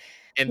 a- a-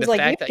 and He's the like,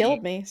 "You fact that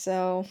killed me,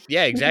 so."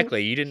 yeah,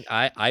 exactly. You didn't.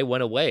 I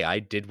went away. I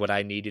did what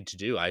I needed to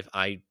do.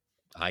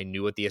 I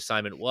knew what the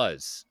assignment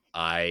was.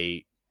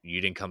 You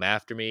didn't come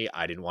after me.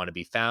 I didn't want to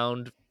be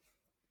found.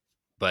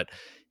 But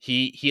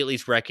he at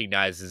least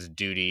recognizes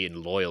duty and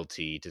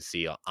loyalty to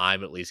see,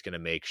 I'm at least going to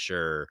make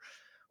sure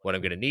what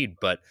I'm going to need.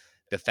 But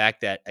the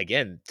fact that,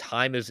 again,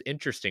 time is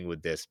interesting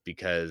with this,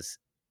 because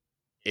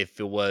if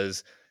it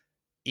was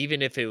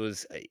even if it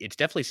was, it's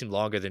definitely seemed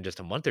longer than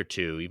just a month or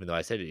two, even though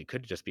I said it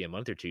could just be a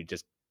month or two.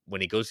 Just when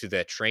he goes through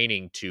that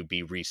training to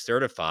be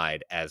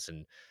recertified as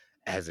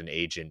an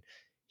agent,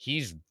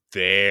 he's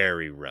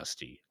very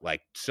rusty.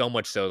 Like, so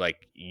much so,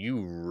 like,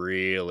 you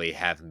really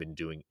haven't been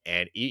doing.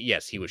 And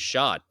yes, he was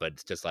shot, but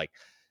it's just like,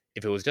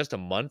 if it was just a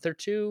month or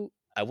two,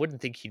 I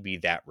wouldn't think he'd be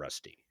that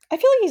rusty. I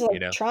feel like he's, You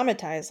like, know,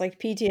 traumatized, like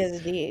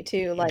PTSD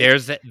too, like.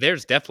 there's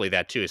definitely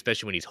that too,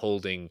 especially when he's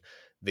holding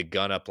the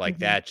gun up like Mhm.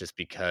 that, just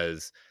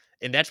because.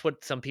 And that's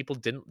what some people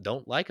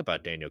don't like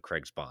about Daniel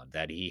Craig's Bond,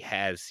 that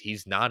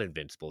he's not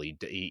invincible. He's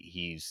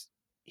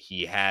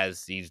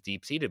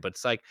deep seated, but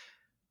it's like,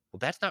 well,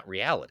 that's not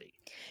reality.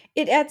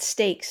 It adds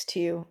stakes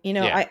too,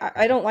 Yeah.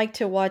 I don't like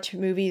to watch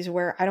movies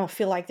where I don't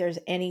feel like there's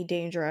any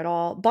danger at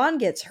all. Bond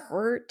gets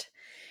hurt,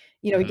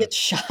 he Hmm. gets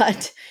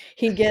shot,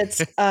 he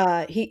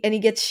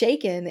gets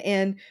shaken,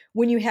 and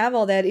when you have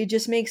all that, it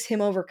just makes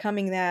him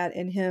overcoming that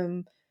and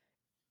him,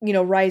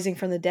 rising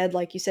from the dead,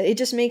 like you said, it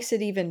just makes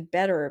it even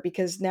better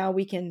because now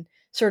we can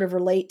sort of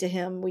relate to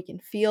him. We can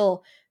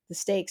feel the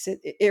stakes.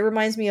 It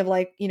reminds me of,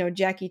 like,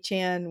 Jackie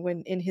Chan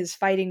when in his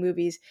fighting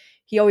movies,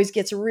 he always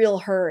gets real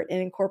hurt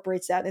and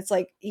incorporates that. And it's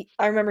like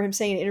I remember him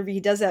saying in an interview he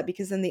does that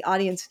because then the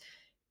audience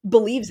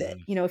believes it.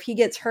 Hmm. If he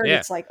gets hurt, Yeah.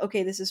 it's like,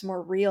 okay, this is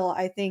more real.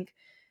 I think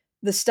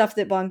the stuff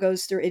that Bond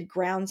goes through, it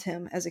grounds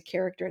him as a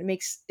character. It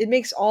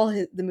makes all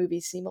the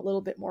movies seem a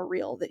little bit more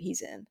real that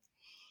he's in.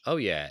 Oh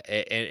yeah,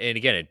 and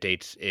again,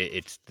 it's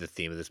the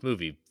theme of this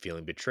movie: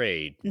 feeling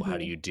betrayed. How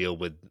do Hmm. you deal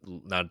with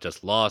not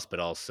just loss,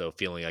 but also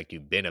feeling like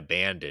you've been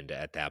abandoned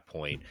at that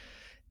point?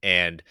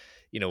 And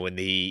when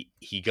he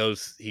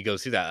goes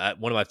through that,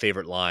 one of my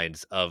favorite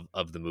lines of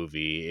the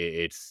movie,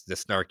 it's the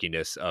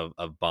snarkiness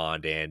of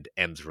Bond and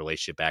M's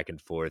relationship back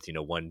and forth.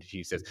 One,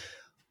 he says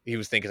he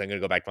was thinking, I'm gonna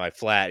go back to my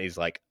flat. He's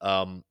like,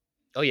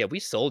 oh yeah, we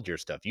sold your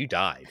stuff, you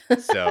died.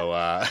 So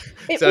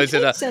It so which it's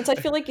just makes sense. I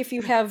feel like if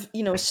you have,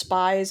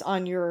 spies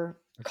on your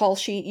call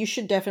sheet, you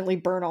should definitely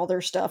burn all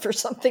their stuff or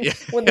something yeah,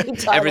 when they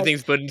die, like.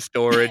 everything's put in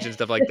storage and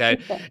stuff like that.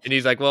 And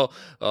he's like, well,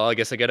 I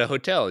guess I got a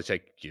hotel. It's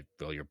like,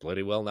 well, you're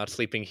bloody well not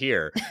sleeping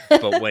here.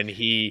 But when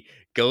he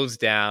goes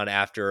down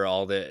after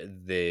all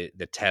the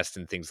tests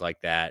and things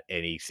like that,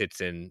 and he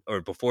sits in, or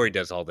before he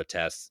does all the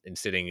tests and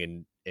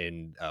sitting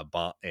in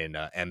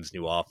M's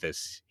new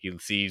office, he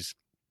sees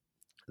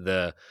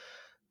the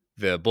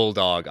the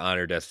bulldog on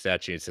her death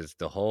statue. It says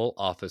the whole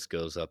office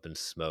goes up in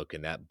smoke,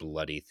 and that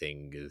bloody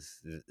thing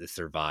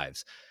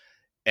survives.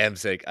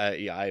 M's like,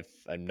 yeah,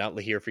 I'm not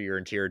here for your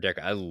interior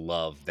decor. I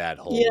love that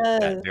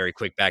Yes, very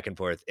quick back and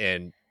forth.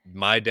 And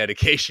my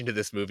dedication to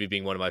this movie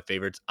being one of my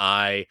favorites,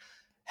 I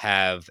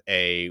have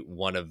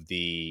one of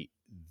the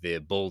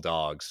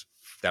bulldogs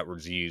that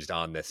was used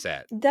on the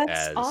set that's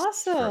as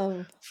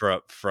awesome.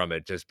 from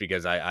it, just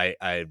because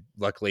I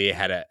luckily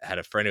had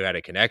a friend who had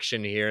a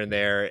connection here and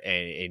there,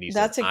 and he says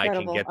That's I can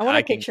incredible. get I want a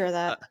I can picture of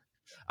uh, that.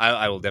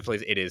 I will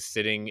definitely. It is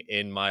sitting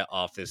in my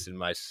office in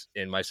my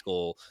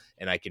school,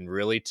 and I can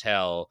really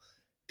tell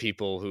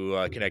people who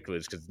connect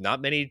with it, because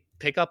not many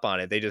pick up on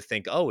it. They just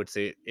think, oh,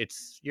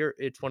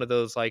 it's one of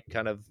those like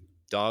kind of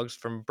dogs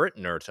from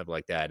Britain or something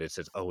like that. It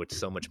says, oh, it's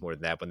so much more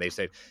than that. When they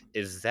say,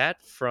 is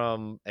that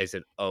from? I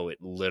said, oh,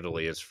 it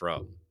literally is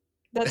from.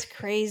 That's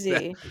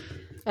crazy.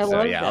 I So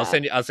love yeah,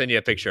 that. I'll send you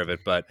a picture of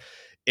it. But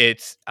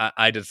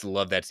I just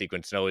love that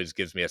sequence. It always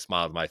gives me a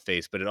smile on my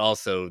face. But it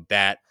also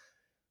that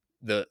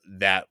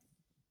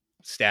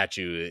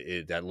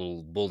statue, that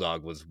little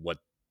bulldog, was what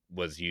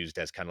was used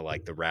as kind of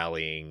like the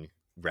rallying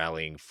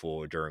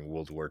for during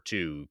World War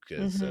II,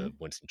 because Mhm.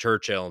 Winston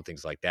Churchill and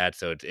things like that.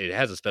 So it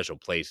has a special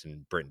place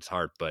in Britain's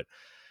heart. But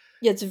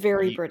Yeah, it's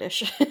very y-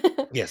 British.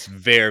 yes,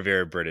 very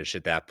very British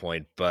at that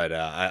point. But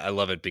I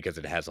love it because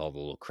it has all the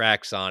little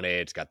cracks on it.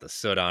 It's got the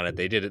soot on it.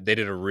 They did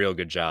a real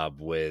good job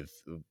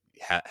with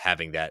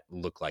having that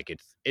look like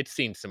it's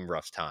seen some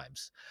rough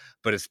times,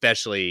 but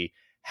especially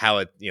how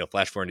it,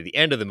 flash forward to the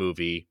end of the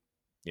movie.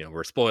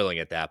 We're spoiling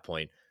at that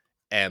point.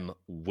 M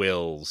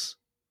wills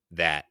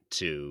that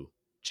to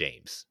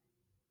James.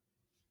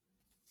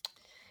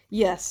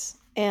 Yes,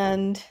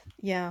 and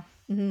yeah.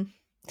 Mhm.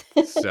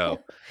 So,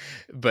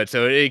 but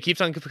so it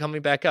keeps on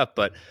coming back up.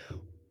 But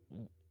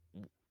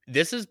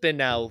this has been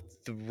now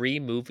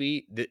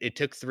it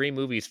took 3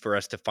 movies for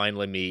us to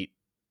finally meet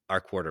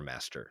our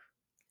quartermaster,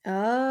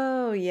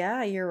 Oh,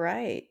 yeah, you're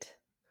right.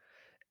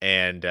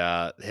 and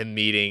him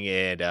meeting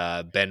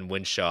and Ben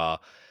Winshaw.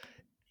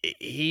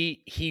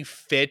 He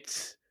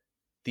fits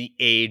the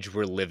age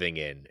we're living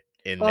in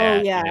Oh, that,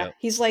 yeah,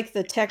 he's like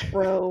the tech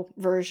bro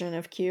version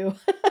of Q.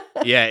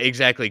 yeah,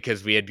 exactly,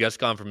 because we had just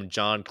gone from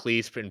John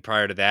Cleese, and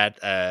prior to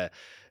that,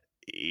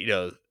 you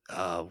know,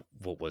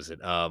 what was it?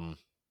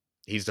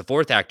 He's the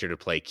 4th actor to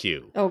play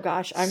Q. Oh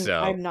gosh,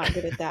 So, I'm not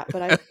good at that,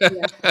 but I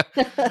yeah.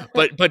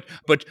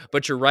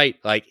 but you're right.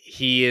 Like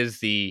I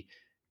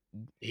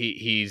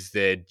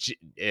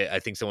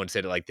think someone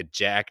said it like the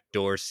Jack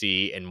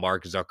Dorsey and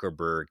Mark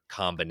Zuckerberg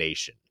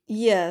combination.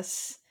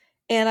 Yes,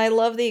 and I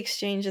love the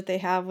exchange that they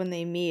have when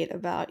they meet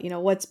about,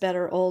 what's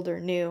better, old or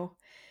new,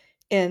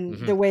 and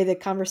Mhm. the way the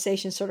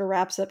conversation sort of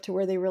wraps up to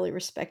where they really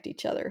respect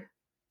each other.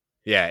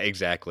 Yeah,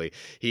 exactly.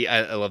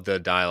 I love the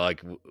dialogue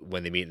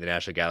when they meet in the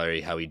National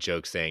Gallery. How he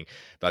jokes saying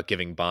about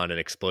giving Bond an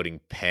exploding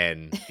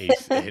pen.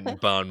 And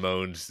Bond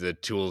moans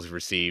about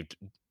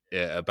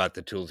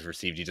the tools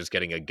received. He's just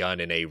getting a gun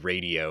and a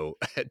radio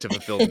to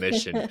fulfill the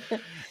mission,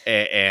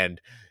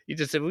 and he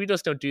just said we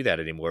just don't do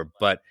that anymore.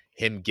 But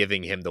him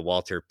giving him the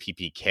Walter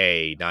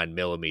PPK 9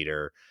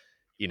 millimeter,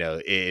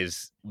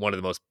 is one of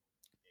the most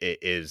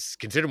is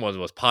considered one of the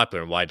most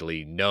popular and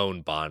widely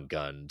known Bond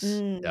guns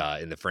Mm.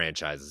 in the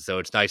franchises. So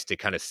it's nice to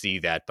kind of see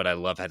that. But I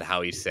love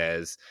how he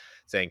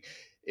saying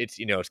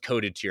it's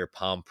coded to your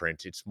palm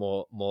print. It's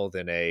more of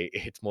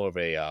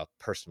a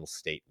personal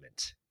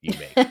statement you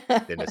make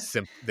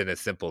than a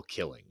simple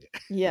killing.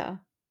 Yeah.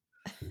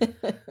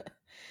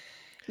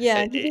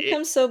 Yeah, and he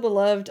becomes so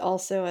beloved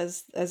also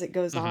as it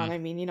goes on. Mhm. I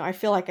mean, I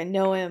feel like I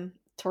know him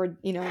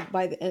toward,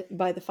 by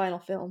the final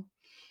film.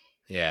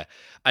 Yeah,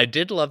 I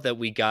did love that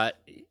we got,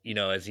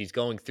 as he's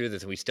going through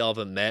this, and we still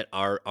haven't met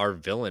our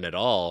villain at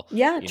all.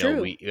 Yeah,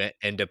 true. We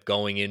end up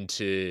going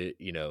into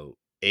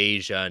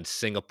Asia and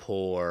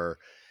Singapore,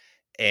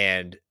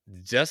 and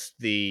just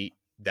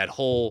that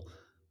whole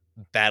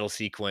battle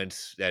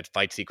sequence, that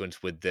fight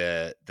sequence with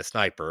the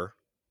sniper,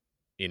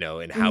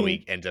 and how Mhm.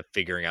 he ends up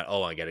figuring out,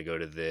 oh, I got to go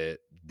to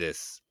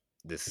this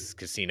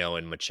casino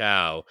in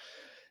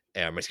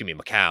excuse me,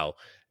 Macau,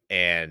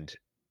 and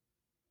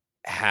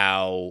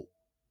how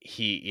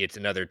it's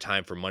another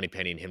time for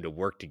Moneypenny and him to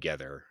work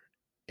together,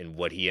 and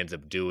what he ends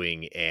up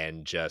doing,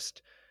 and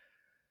just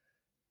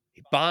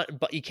Bond.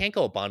 But you can't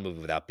go a Bond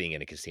movie without being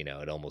in a casino.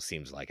 It almost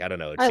seems like, I don't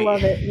know. I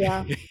love it,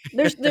 yeah.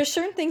 There's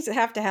certain things that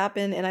have to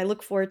happen, and I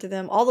look forward to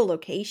them. All the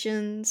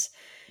locations,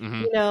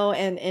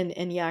 Mhm.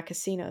 and yeah,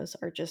 casinos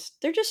are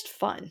they're just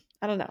fun.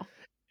 I don't know.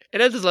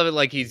 And I just love it.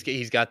 Like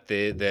he's got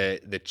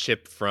the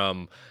chip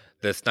from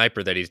the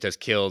sniper that he's just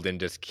killed, and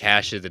just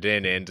cashes it in,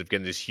 and ends up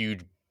getting this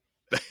huge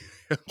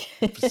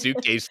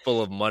suitcase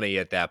full of money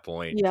at that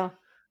point. Yeah.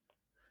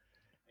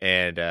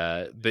 And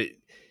but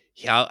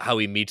how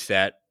he meets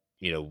that,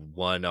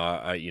 one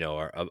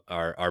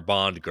our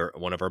bond girl,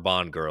 one of our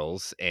bond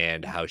girls,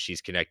 and how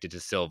she's connected to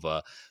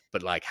Silva,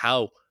 but like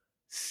how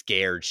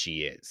scared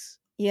she is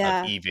of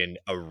Yeah. even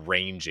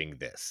arranging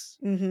this.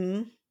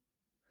 Mhm.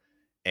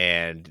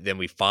 And then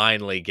we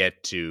finally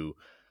get to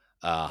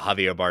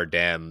Javier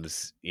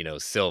Bardem's,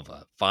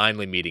 Silva,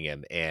 finally meeting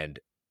him, and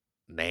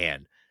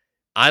man,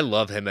 I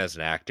love him as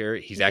an actor.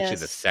 He's actually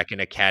the Yes. second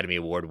Academy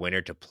Award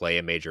winner to play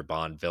a major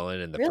Bond villain,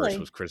 and Really?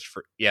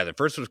 the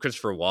first was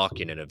Christopher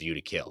Walken in A View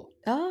to Kill.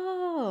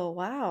 Oh,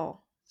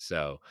 wow.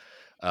 So,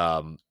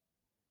 um,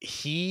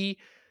 he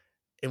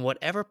in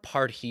whatever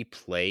part he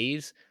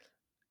plays,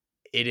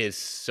 it is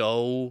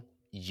so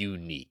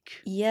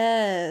unique.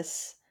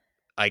 Yes.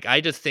 Like,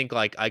 I just think,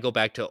 like, I go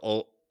back to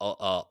Old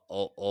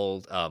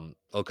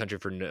Country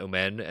for No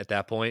Men at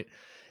that point,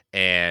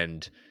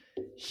 and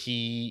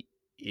he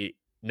I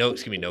no,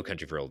 excuse me, No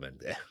Country for Old Men.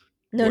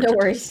 No, Words no are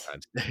tough worries.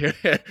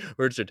 sometimes.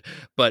 Words are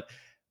but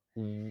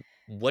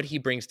what he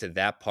brings to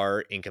that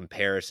part in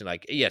comparison,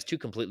 like, yes, 2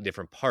 completely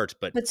different parts,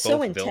 but But so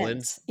both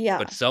villains, intense. Yeah.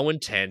 but so So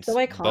intense,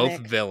 both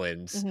iconic.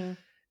 villains, Mhm.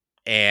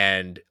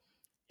 and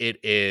it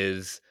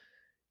is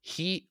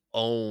he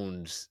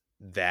owns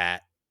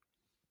that.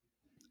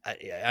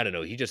 I don't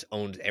know, he just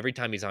owns every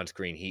time he's on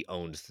screen, he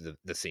owns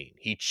the scene.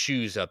 He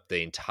chews up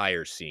the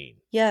entire scene.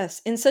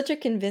 Yes, in such a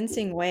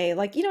convincing way.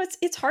 Like,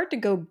 it's hard to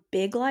go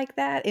big like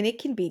that, and it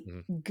can be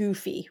Mhm.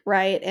 goofy,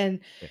 right? And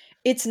Yeah.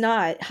 it's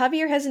not.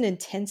 Javier has an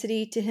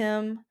intensity to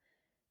him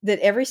that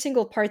every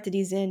single part that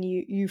he's in,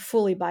 you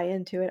fully buy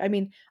into it. I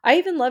mean, I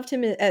even loved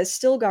him as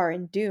Stilgar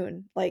in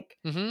Dune. Like,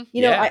 Mhm. I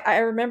Yeah. I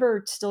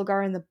remember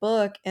Stilgar in the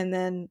book, and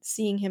then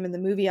seeing him in the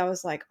movie, I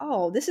was like,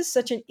 "Oh, this is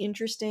such an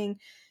interesting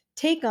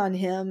take on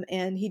him,"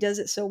 and he does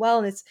it so well,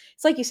 and it's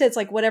like you said, it's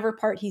like whatever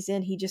part he's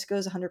in, he just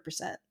goes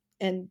 100%,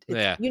 and it's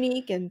Yeah.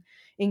 unique and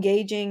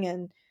engaging,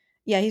 and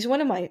yeah, he's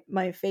one of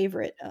my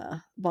favorite,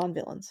 Bond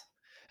villains.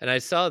 And I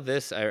saw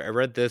this. I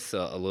read this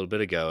a little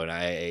bit ago, and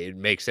it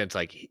makes sense.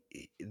 Like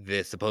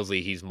this,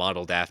 supposedly he's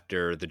modeled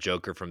after the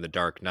Joker from The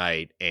Dark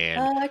Knight and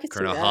I could see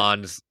Colonel that.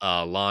 Hans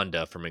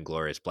Landa from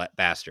Inglorious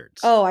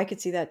Bastards. Oh, I could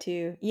see that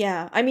too.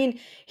 Yeah. I mean,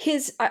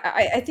 his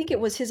I think it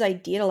was his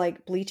idea to,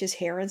 like, bleach his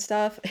hair and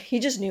stuff. He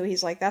just knew,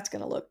 he's like, "That's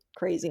gonna look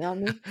crazy on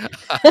me."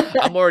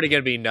 I'm already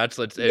gonna be nuts.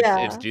 Let's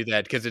Yeah. do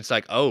that because it's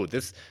like, oh,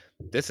 this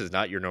is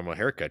not your normal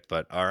haircut,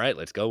 but all right,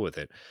 let's go with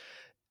it.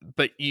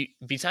 But you,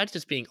 besides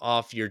just being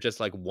off, you're just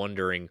like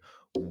wondering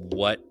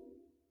what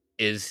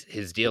is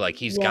his deal? Like,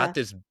 he's got Yeah.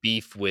 this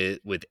beef with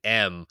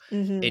M,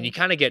 and you Mhm.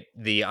 kinda get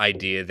the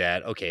idea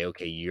that, okay,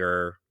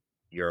 you're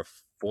a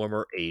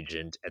former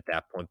agent at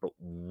that point, but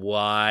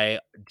why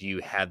do you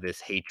have this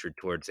hatred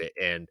towards it?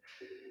 And,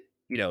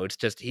 it's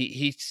just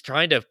he's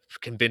trying to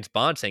convince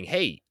Bond saying,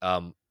 "Hey,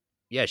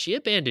 yeah, she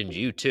abandoned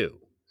you too.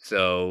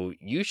 So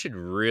you should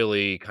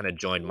really kinda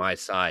join my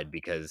side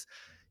because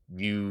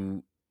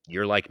you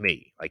you're like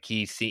me." Like,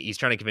 he's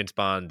trying to convince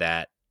Bond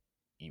that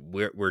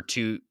we're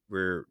two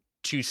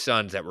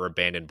sons that were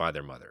abandoned by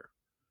their mother.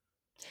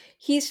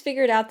 He's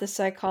figured out the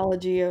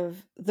psychology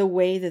of the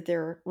way that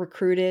they're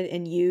recruited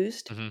and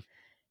used, Mhm.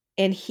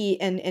 and he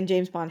and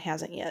James Bond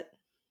hasn't yet.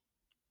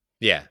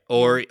 Yeah,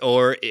 Yeah.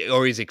 or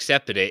he's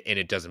accepted it and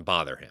it doesn't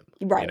bother him,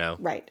 you Right, know?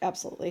 right,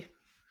 absolutely.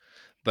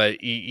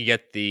 But you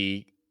get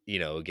the,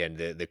 again,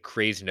 the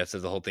craziness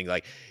of the whole thing,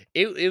 like,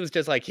 it was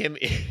just like him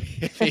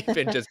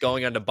even just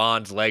going onto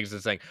Bond's legs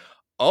and saying,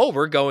 "Oh,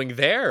 we're going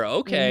there,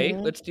 okay,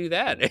 Mhm. let's do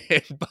that."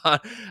 And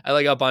Bond, I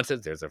like how Bond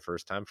says, "There's a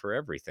first time for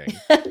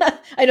everything."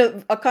 I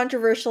know, a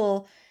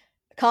controversial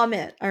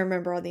comment, I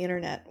remember on the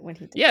internet when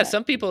he did Yeah, that.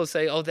 some people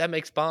say, "Oh, that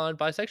makes Bond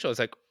bisexual." It's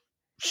like,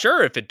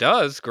 sure, if it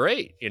does,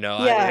 great,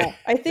 Yeah,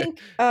 I I think,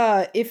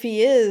 if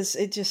he is,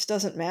 it just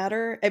doesn't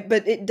matter,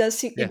 but it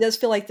yeah, does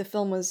feel like the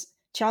film was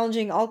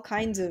challenging all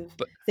kinds of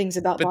but things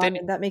about but Bond, then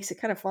and that makes it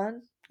kinda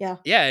fun. Yeah.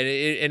 yeah,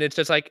 and it's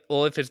just like,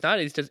 well, if it's not,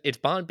 it's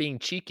Bond being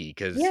cheeky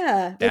because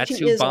Yeah, which that's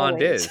he who is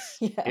Bond always. is.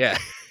 Yeah. Yeah.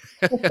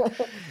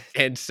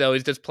 And so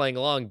he's just playing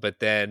along, but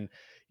then,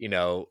 you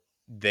know,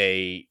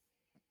 they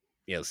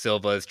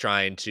Silva is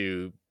trying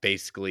to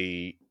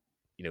basically,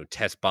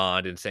 test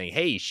Bond and saying,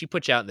 "Hey, she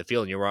put you out in the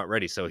field and you weren't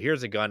ready. So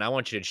here's a gun. I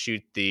want you to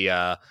shoot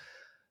the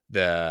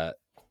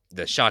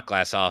the shot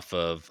glass off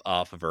of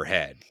her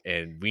head."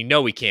 And we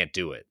know we can't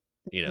do it.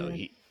 Mhm.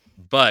 He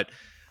but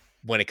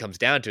when it comes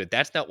down to it,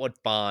 that's not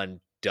what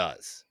Bond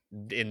does.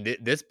 And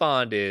this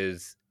Bond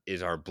is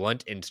our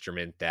blunt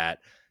instrument that,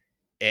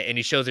 and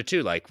he shows it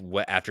too. Like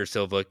after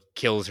Silva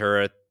kills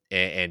her,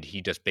 and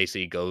he just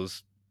basically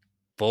goes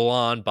full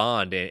on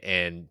Bond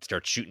and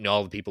starts shooting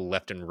all the people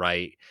left and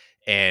right.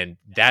 And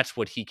that's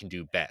what he can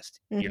do best.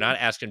 You're Mhm. not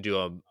asking him to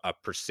do a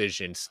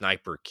precision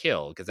sniper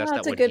kill because Oh, that's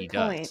that's not a what he good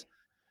point. does.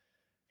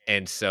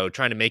 And so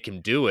trying to make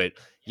him do it,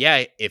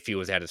 yeah, if he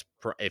was at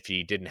if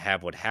he didn't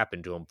have what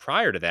happened to him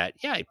prior to that,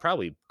 yeah, he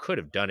probably could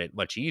have done it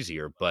much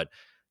easier, but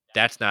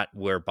that's not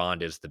where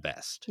Bond is the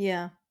best.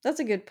 Yeah, that's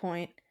a good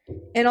point.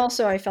 And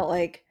also, I felt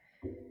like,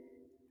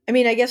 I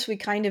mean, I guess we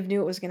kind of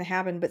knew it was gonna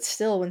happen, but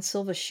still, when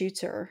Silva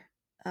shoots her,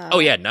 uh, Oh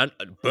yeah, none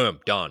boom,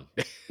 done.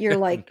 you're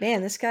like,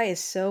 "Man, this guy is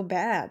so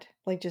bad."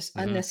 Like, just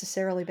Mhm.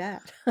 unnecessarily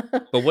bad.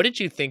 But what did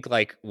you think,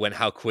 like, when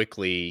how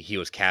quickly he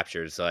was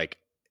captured? It's like,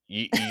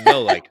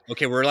 like,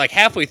 okay, we're, like,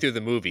 halfway through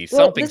the movie,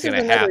 Well, something's this is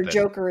gonna another happen.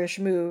 Joker-ish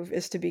move,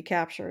 is to be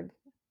captured.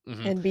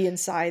 Mhm. and be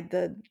inside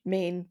the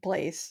main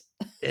place.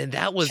 And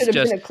that was Should have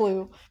been just a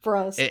clue for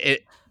us.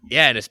 it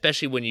yeah, and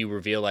especially when you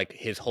reveal, like,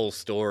 his whole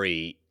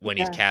story when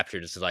he's Yeah.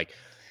 captured, it's like,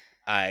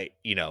 I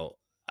you know,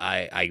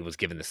 I was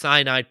given the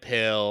cyanide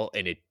pill,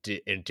 and it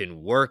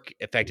didn't work,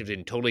 effective,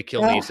 didn't totally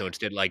kill me, Ugh, so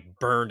instead, like,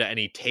 burned, and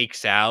he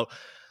takes out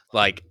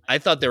like, I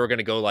thought they were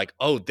gonna go like,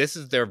 "Oh, this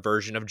is their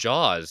version of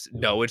Jaws."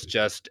 No, it's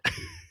just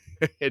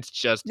it's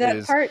just that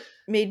his part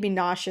made me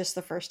nauseous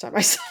the first time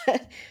I saw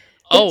it.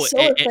 oh, It's so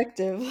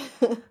effective.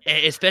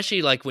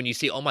 especially, like, when you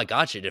see, oh my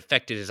gosh, it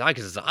affected his eye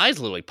because his eye's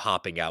literally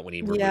popping out when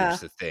he removes Yeah.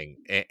 the thing,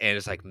 and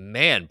it's like,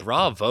 man,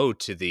 bravo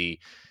to the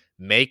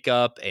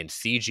makeup and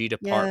CG Yes.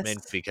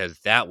 department because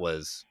that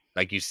was,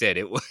 like you said,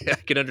 it wa I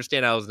can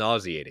understand how it was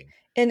nauseating.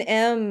 And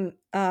M,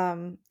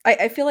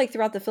 I feel like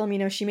throughout the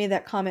film, she made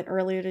that comment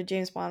earlier to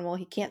James Bond, "Well,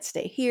 he can't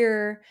stay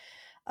here."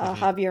 Mhm.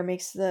 Javier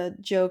makes the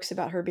jokes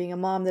about her being a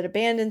mom that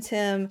abandons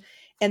him,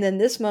 and then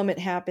this moment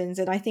happens,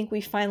 and I think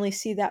we finally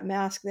see that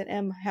mask that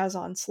M has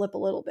on slip a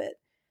little bit.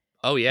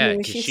 Oh, yeah, When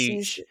because she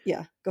sees she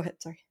yeah, go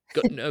ahead, sorry.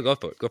 go no, go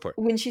for it, go for it.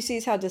 When she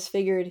sees how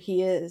disfigured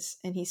he is,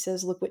 and he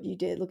says, "Look what you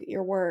did, look at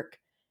your work."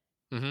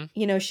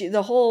 Mhm. She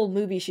the whole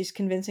movie, she's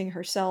convincing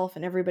herself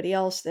and everybody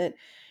else that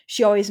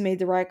she always made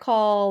the right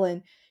call,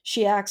 and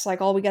she acts like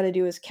all we got to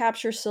do is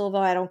capture Silva.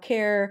 I don't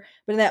care.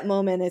 But in that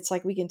moment, it's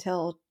like we can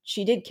tell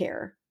she did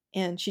care,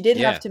 and she did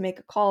have Yeah. to make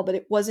a call, but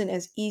it wasn't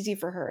as easy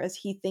for her as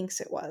he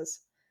thinks it was.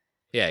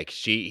 Yeah, 'cause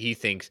he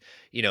thinks,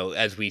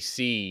 as we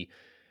see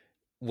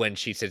when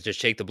she says,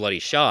 "Just take the bloody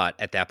shot,"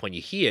 at that point,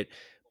 you hear it,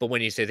 but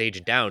when he says,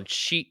 "Agent down,"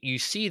 you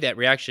see that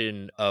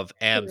reaction of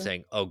Am True.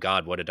 saying, "Oh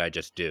god, what did I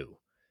just do?"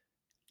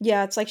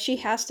 Yeah, it's like she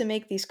has to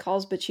make these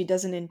calls, but she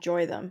doesn't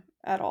enjoy them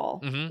at all.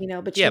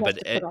 Mhm. But she Yeah, has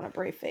but, to put on a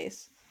brave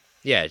face.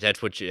 yeah,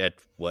 that's what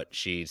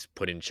she's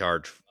put in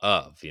charge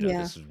of, Yeah.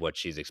 this is what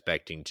she's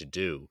expecting to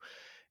do,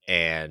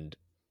 and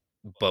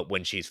but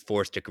when she's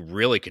forced to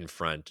really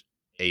confront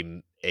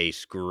a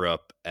screw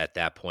up at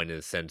that point in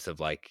the sense of,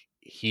 like,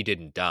 he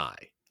didn't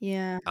die.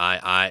 Yeah.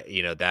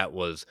 That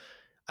was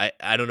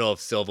I don't know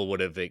if Silva would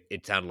have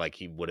it sounded like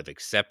he would have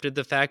accepted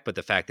the fact, but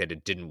the fact that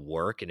it didn't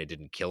work and it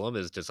didn't kill him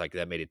is just like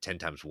that made it 10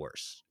 times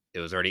worse. It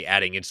was already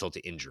adding insult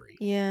to injury.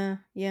 Yeah.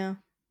 Yeah.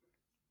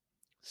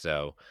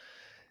 So,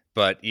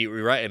 but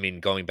you're right. I mean,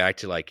 going back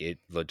to like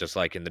just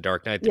like in the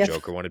Dark Knight, the Yes.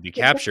 Joker wanted to be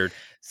captured.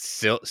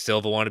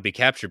 Silva wanted to be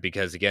captured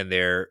because again,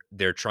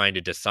 they're trying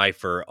to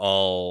decipher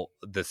all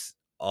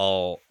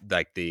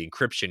like the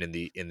encryption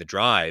in the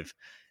drive,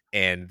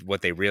 and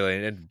what they really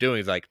ended up doing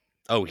is like,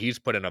 oh, he's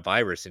put in a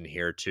virus in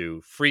here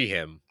to free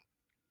him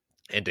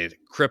and to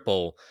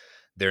cripple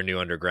their new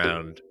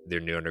underground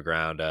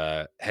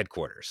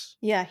headquarters.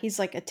 Yeah, he's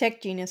like a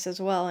tech genius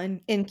as well,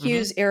 and Hmm.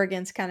 Q's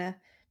arrogance kinda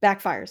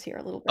backfires here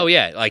a little Oh bit.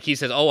 yeah, like he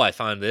says, "Oh, I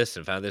found this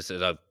and found this."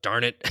 And,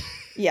 darn it.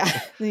 Yeah,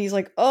 and he's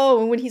like, "Oh,"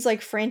 and when he's,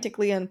 like,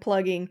 frantically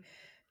unplugging,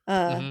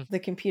 Hmm. the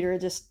computer,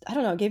 just I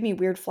don't know, it gave me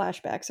weird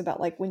flashbacks about,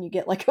 like, when you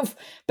get, like, a v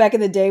back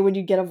in the day when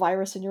you get a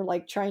virus and you're,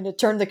 like, trying to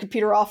turn the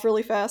computer off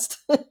really fast.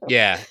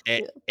 Yeah,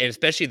 and, Yeah. and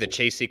especially the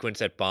chase sequence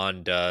that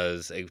Bond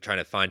does, trying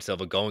to find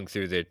Silva, going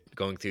through the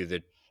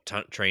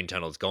train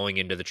tunnels, going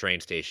into the train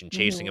station,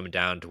 chasing Mhm. him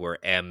down to where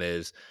M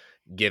is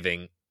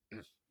giving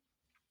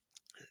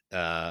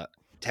uh,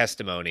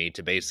 testimony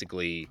to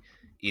basically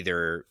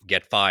either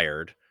get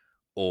fired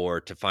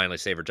or to finally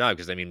save her job.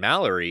 Because I mean,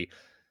 Mallory,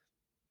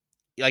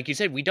 like you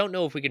said, we don't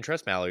know if we can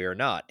trust Mallory or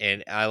not.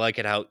 And I like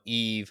it how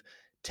Eve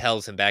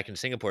tells him back in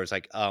Singapore, it's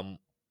like,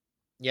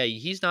 yeah,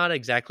 he's not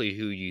exactly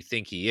who you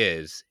think he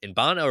is. And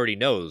Bond already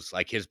knows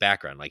like his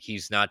background. Like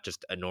he's not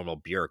just a normal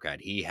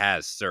bureaucrat. He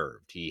has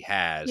served. He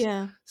has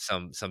Yeah.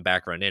 some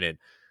background in it.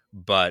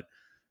 But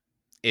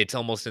it's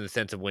almost in the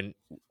sense of when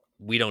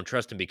we don't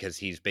trust him because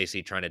he's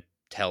basically trying to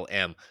tell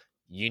M,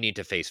 you need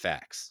to face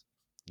facts.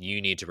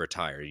 You need to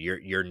retire.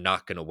 You're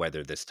not going to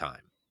weather this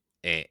time.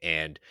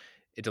 And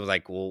it's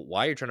like, well,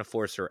 why are you trying to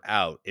force her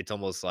out? It's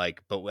almost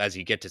like, but as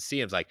you get to see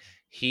him, it's like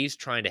he's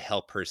trying to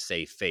help her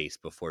save face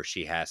before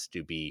she has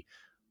to be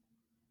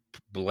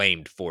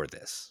blamed for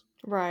this.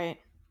 Right.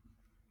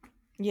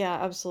 Yeah,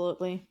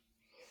 absolutely.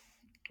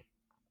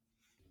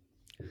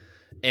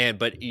 And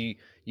but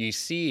you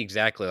see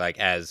exactly like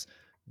as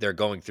they're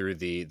going through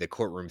the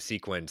courtroom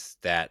sequence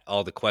that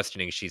all the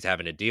questioning she's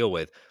having to deal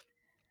with.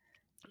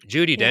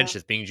 Judy Yeah. Dench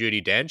is being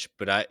Judy Dench,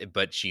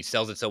 but she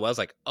sells it so well. It's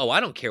like, oh, I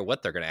don't care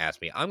what they're going to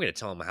ask me. I'm going to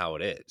tell them how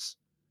it is.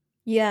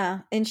 Yeah,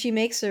 and she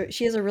has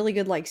a really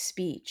good, like,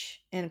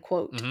 speech and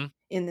quote Hmm.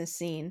 in this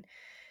scene.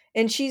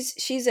 And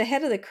she's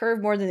ahead of the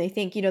curve more than they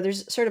think.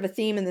 There's sort of a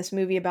theme in this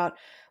movie about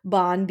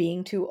Bond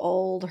being too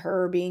old,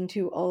 her being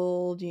too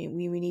old. We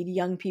need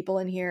young people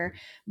in here.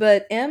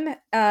 But M,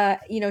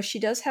 she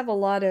does have a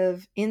lot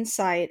of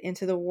insight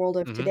into the world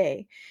of Hmm.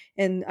 today,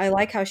 and I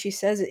like how she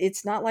says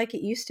it's not like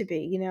it used to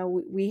be.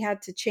 We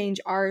had to change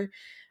our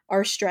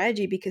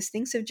strategy because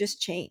things have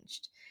just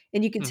changed,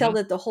 and you can tell Hmm.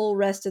 that the whole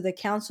rest of the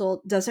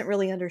council doesn't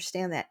really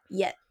understand that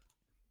yet.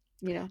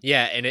 You know,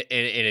 Yeah, and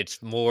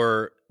it's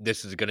more.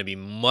 This is going to be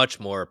much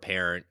more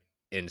apparent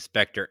in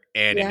Spectre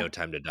and in yeah, No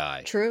Time to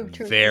Die. true, true,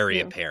 true, Very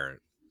true.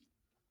 apparent.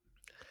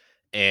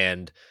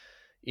 And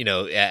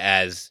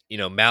as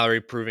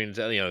Mallory proving,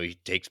 he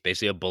takes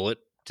basically a bullet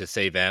to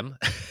save M.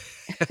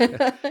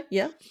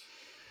 Yeah.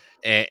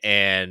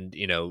 And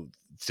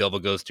Silva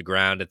goes to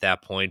ground at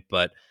that point,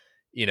 but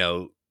you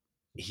know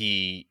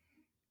he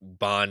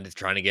Bond is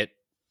trying to get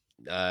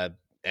uh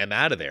M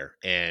out of there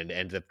and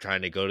ends up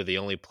trying to go to the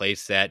only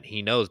place that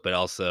he knows, but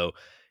also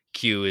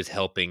Q is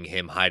helping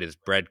him hide his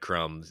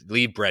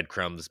leave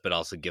breadcrumbs, but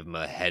also give him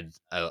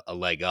a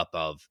leg up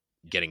of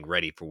getting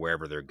ready for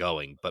wherever they're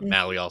going. But Mhm.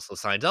 Mallory also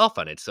signs off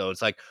on it, so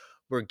it's like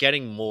we're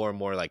getting more and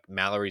more like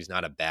Mallory's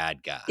not a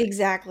bad guy.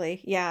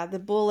 Exactly. Yeah, the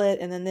bullet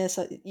and then this,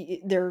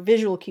 their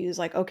visual cues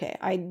like, okay,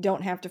 I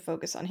don't have to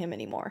focus on him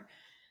anymore.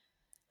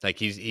 Like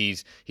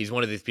he's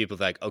one of these people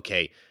like,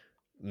 okay,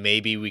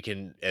 maybe we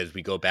can, as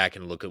we go back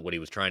and look at what he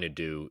was trying to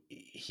do,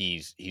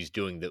 he's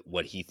doing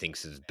what he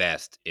thinks is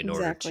best in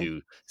order Exactly.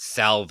 to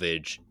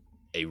salvage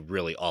a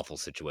really awful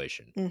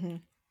situation.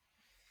 Mhm.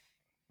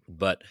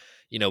 But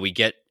we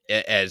get,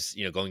 as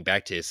going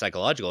back to his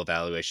psychological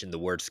evaluation, the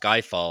word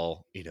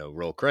Skyfall,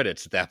 roll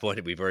credits at that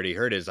point we've already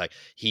heard is like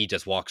he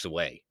just walks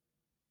away,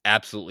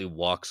 absolutely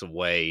walks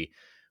away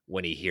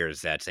when he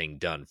hears that saying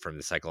done from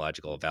the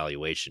psychological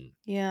evaluation.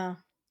 Yeah.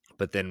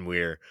 But then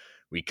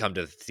we come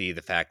to see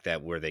the fact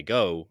that where they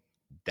go,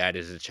 that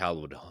is a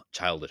child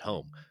at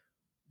home.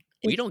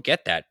 We It don't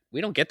get that. We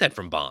don't get that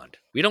from Bond.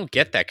 We don't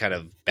get that kind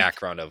of it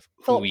background of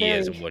who felt he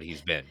is and very what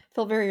he's been.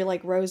 felt very,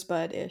 like,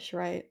 Rosebud-ish,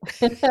 right?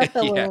 A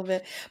Yeah. little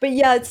bit. But,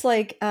 yeah, it's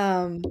like,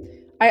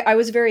 I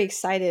was very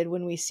excited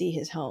when we see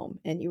his home,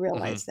 and you Hmm.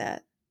 realize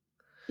that.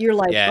 You're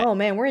like, Yeah. "Oh,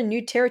 man, we're in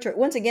new territory."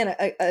 Once again,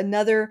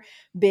 another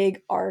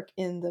big arc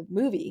in the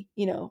movie,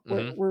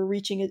 Hmm. we're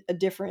reaching a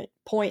different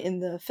point in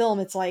the film.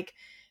 It's like,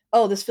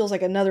 "Oh, this feels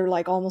like another,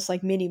 like, almost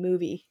like mini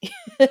movie."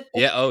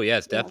 Yeah. Oh,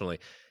 yes, Yeah. definitely.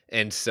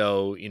 And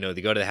so,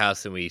 they go to the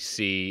house and we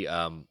see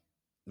the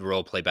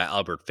role played by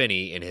Albert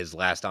Finney in his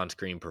last on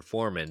screen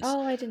performance,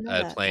 Oh, I didn't know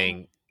that. Wow.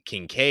 playing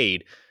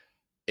Kincaid.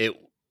 It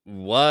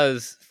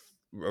was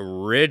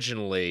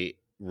originally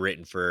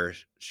written for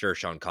Sir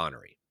Sean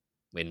Connery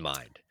in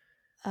mind.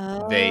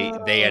 Oh.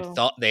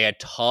 They had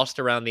tossed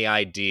around the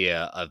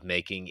idea of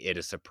making it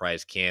a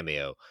surprise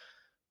cameo,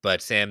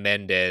 but Sam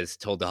Mendes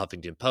told the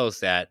Huffington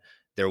Post that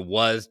there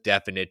was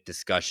definite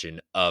discussion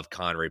of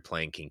Connery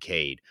playing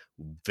Kincaid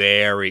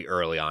very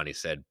early on, he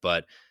said,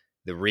 but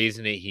the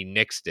reason that he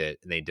nixed it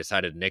and they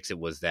decided to nix it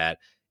was that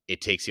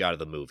it takes you out of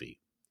the movie.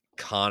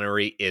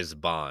 Connery is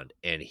Bond,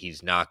 and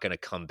he's not going to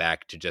come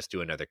back to just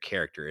do another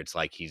character. It's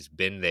like he's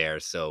been there,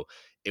 so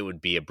it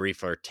would be a brief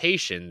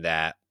flirtation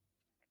that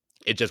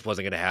it just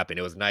wasn't going to happen.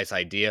 It was a nice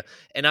idea,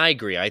 and I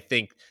agree. I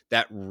think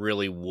that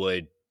really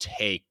would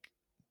take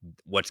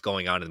what's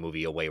going on in the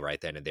movie away right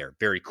then and there.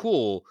 Very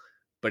cool,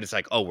 but it's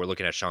like, oh, we're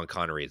looking at Sean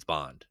Connery as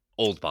Bond,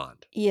 old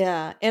Bond.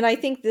 Yeah, and I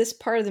think this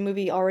part of the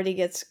movie already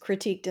gets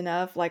critiqued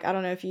enough. Like, I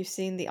don't know if you've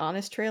seen the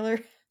Honest trailer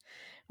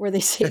where they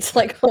say it's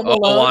like Home Oh,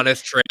 Alone.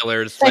 honest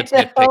trailers. I Let's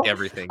nitpick know,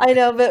 everything. I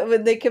know, but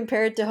when they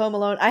compare it to Home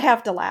Alone, I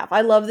have to laugh.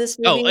 I love this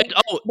movie, but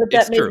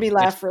It's that made true. me It's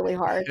laugh really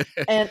hard.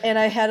 And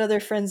I had other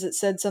friends that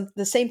said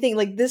the same thing,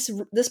 like, this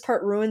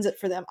part ruins it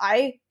for them.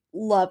 I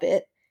love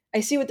it. I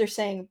see what they're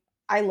saying.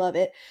 I love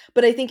it.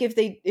 But I think if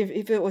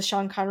it was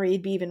Sean Connery,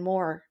 it'd be even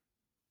more,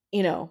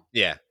 you know,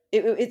 yeah.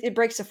 it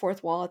breaks the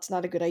fourth wall. It's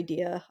not a good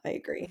idea. I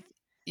agree.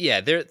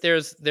 Yeah,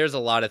 there's a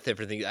lot of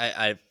different things.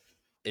 I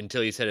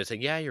until you said it, it's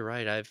like, yeah, you're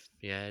right.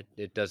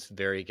 It does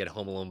very get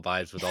Home Alone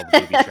vibes with all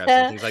the booby traps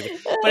and things like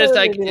that. But it's That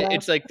like made me laugh.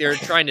 it's like they're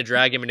trying to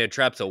drag him into a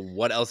trap. So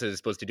what else is it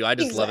supposed to do? I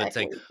just love it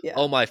saying, Exactly, yeah.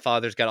 "Oh, my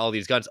father's got all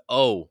these guns.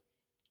 Oh,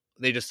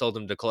 they just sold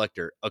them to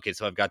collector. Okay,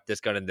 so I've got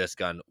this gun and this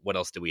gun. What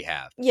else do we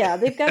have?" Yeah,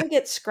 they've gotta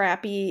get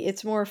scrappy,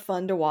 it's more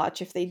fun to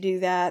watch if they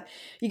do that.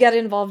 You gotta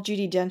involve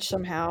Judi Dench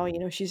somehow,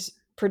 she's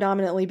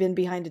predominantly been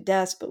behind a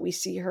desk, but we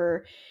see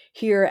her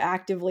here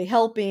actively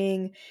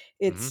helping.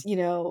 Hmm.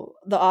 The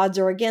odds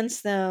are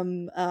against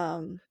them.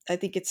 I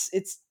think it's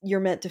you're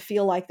meant to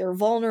feel like they're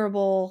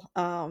vulnerable,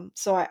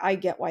 so I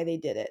get why they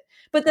did it.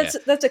 But Yeah.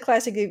 that's a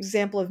classic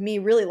example of me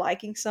really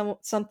liking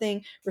something,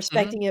 Hmm.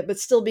 respecting it, but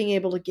still being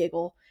able to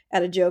giggle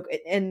at a joke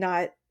and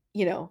not,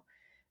 you know,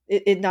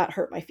 it not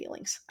hurt my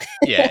feelings.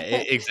 Yeah,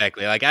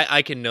 exactly. Like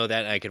I can know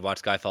that, and I could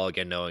watch Skyfall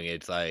again, knowing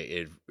it's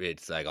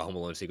like a Home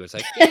Alone sequence.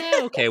 Like, yeah,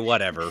 okay,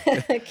 whatever.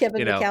 Kevin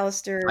you know,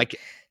 McAllister I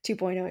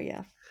 2.0,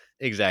 yeah.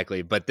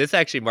 exactly. But this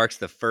actually marks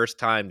the first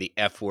time the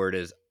F word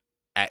is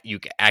you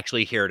can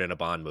actually hear it in a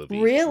Bond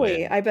movie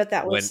Really? when I bet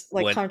that when was,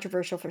 like, when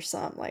controversial for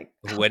some, like,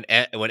 when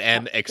M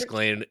Patrick.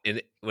 exclaimed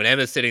when M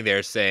is sitting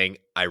there saying,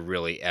 I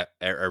really f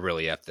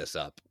this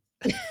up."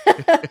 It's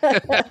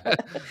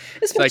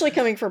like Especially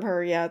coming from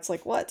her, yeah, it's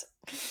like, "What?"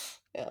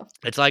 Yeah.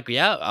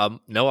 yeah,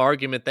 no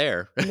argument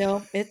there. No,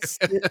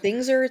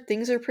 things are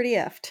pretty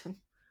effed.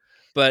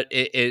 But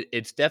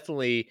it's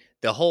definitely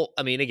the whole.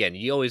 I mean, again,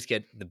 you always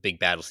get the big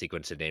battle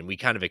sequence in, and we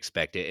kind of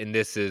expect it. And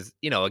this is,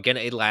 again,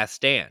 a last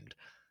stand.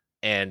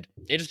 And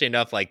interesting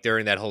enough, like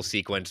during that whole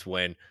sequence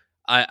when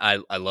I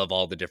love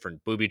all the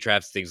different booby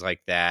traps, things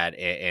like that,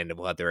 and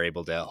what they're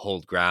able to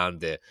hold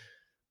ground.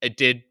 It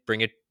did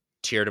bring it.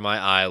 tear to my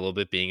eye a little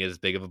bit, being as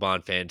big of a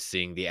Bond fan,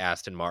 seeing the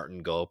Aston Martin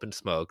go up in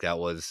smoke.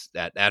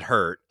 That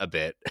hurt a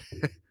bit.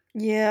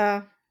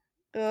 Yeah.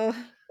 Ugh.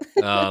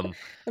 Um,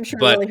 I'm sure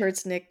it but really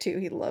hurts Nick too.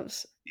 He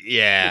loves the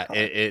yeah, car.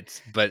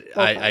 it's but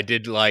Well, I cars.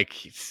 did like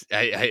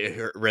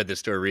read the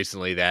story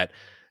recently that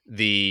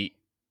the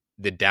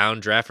the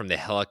downdraft from the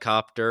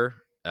helicopter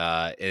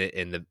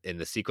in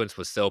the sequence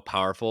was so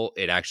powerful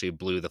it actually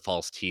blew the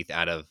false teeth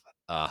out of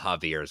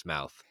Javier's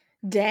mouth.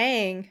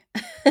 Dang.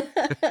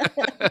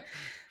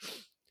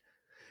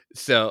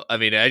 So I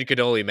mean, I could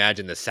only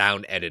imagine the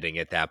sound editing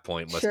at that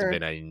point must have Sure.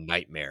 been a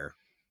nightmare.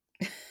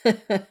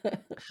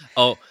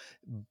 Oh,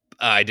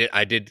 I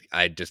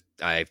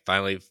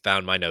finally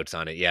found my notes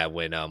on it. Yeah,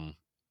 when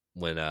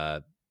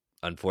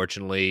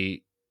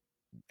unfortunately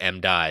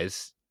M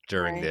dies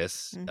during Right.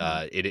 this.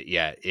 Mhm.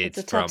 Yeah, It's it's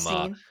a tough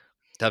from scene.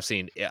 tough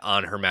scene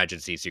on Her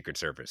Majesty's Secret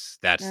Service.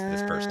 That's the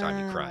first time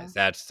he cries. Ah.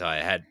 That's I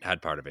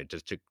had part of it.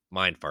 Just took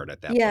mind fart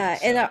at that point. Yeah,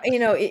 and,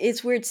 So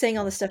it's weird saying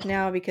all this stuff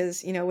now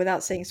because,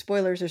 without saying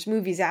spoilers, there's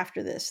movies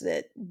after this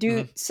that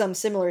do mhm. some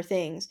similar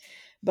things,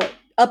 but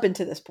up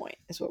until this point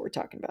is what we're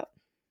talking about.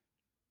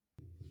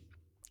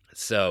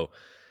 so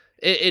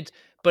it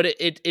but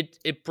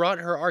it brought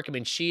her arc. I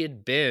mean, she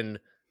had been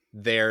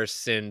there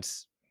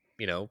since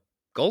you know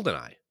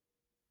Goldeneye.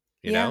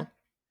 You Yeah. know,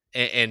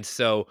 and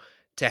so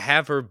to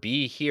have her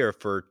be here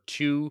for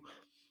two,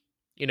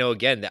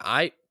 again,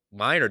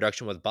 my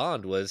introduction with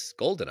Bond was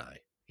Goldeneye.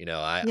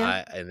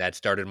 Yeah. And that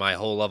started my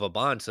whole love of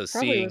Bond. So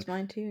Probably seeing was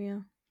mine too, yeah.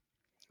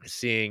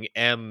 seeing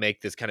M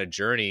make this kind of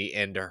journey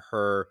and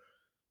her,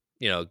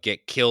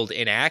 get killed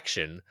in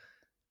action,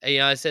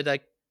 I said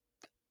like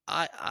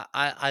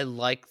I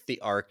like the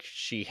arc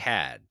she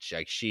had.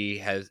 Like she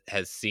has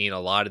seen a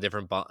lot of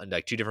different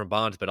like two different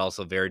Bonds, but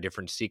also very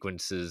different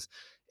sequences.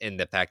 And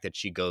the fact that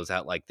she goes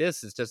out like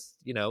this is just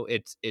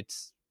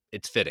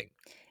it's fitting.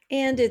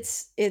 And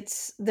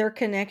it's their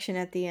connection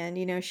at the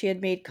end, she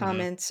had made Hmm.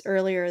 comments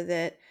earlier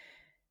that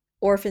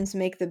orphans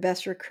make the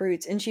best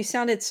recruits, and she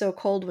sounded so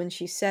cold when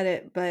she said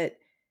it, but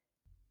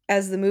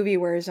as the movie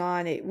wears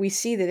on, we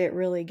see that it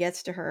really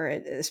gets to her,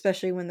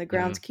 especially when the Hmm.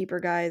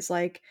 groundskeeper guy is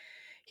like,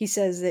 he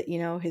says that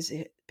his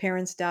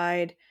parents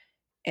died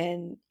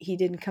and he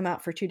didn't come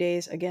out for 2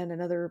 days. Again,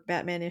 another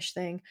Batman-ish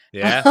thing.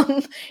 Yeah.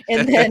 Um,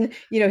 and then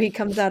he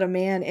comes out a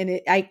man, and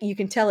you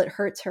can tell it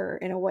hurts her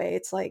in a way.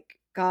 It's like,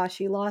 gosh,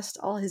 he lost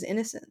all his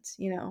innocence.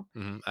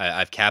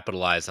 I've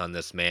capitalized on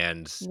this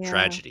man's Yeah.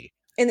 tragedy.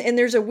 And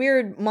there's a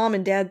weird mom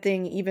and dad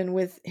thing even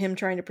with him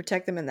trying to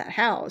protect them in that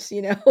house,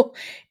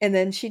 and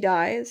then she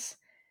dies.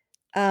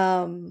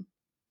 Um,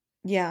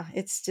 yeah,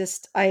 it's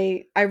just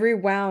I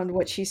rewound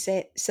what she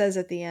says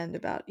at the end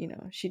about,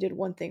 she did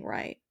one thing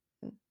right,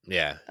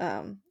 Yeah.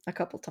 a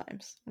couple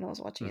times when I was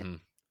watching it. Hmm.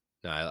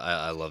 No,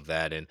 I love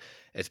that, and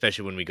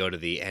especially when we go to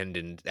the end,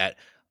 and that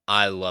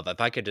I love.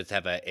 If I could just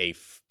have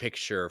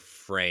picture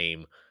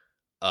frame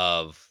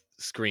of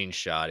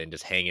screenshot and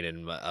just hang it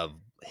of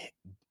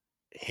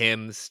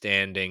him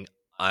standing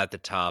at the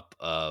top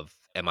of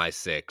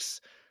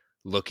MI6,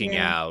 looking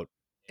Yeah, out,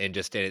 and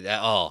just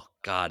oh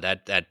god,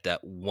 that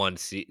one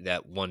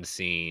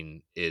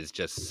scene is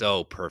just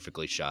so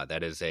perfectly shot.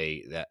 That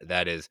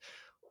is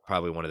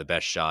probably one of the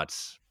best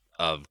shots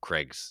of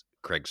Craig's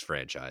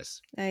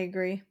franchise. I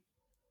agree.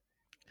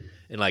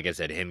 And like I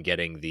said, him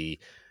getting the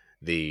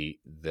the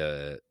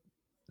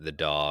the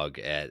dog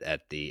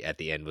at the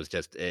end was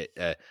just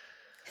a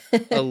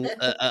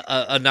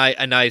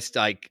nice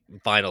like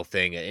final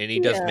thing, and he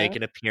does Yeah. make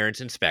an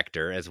appearance in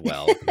Spectre as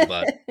well,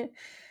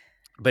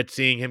 but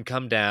seeing him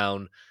come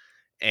down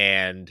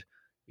and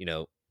you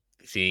know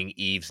seeing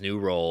Eve's new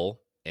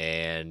role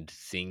and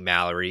seeing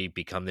Mallory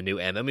become the new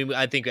M. I mean,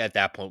 I think at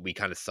that point we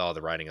kind of saw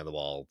the writing on the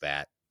wall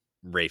that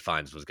Ray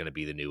Fiennes was going to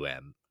be the new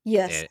M,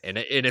 Yes. and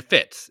it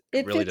fits. It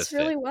It really does fits fit.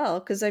 really well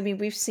because I mean,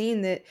 we've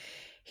seen that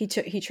he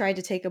tried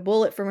to take a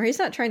bullet from her. He's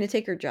not trying to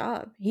take her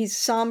job. He's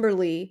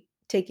somberly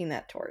taking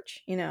that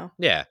torch, Yeah,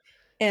 and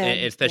And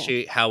yeah.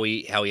 especially how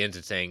he ends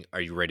it saying,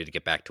 "Are you ready to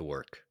get back to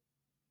work?"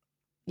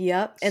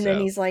 Yep, and then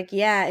So, he's like,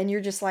 "Yeah," and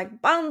you're just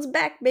like, "Bond's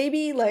back,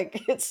 baby!" Like,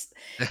 it's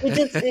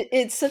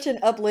such an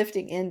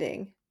uplifting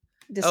ending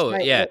oh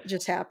despite yeah, what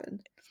just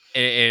happened.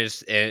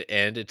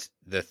 and it's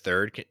the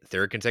third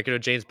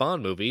consecutive James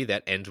Bond movie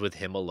that ends with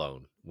him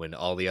alone, when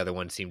all the other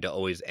ones seem to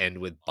always end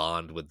with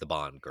Bond with the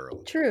Bond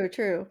girl. True,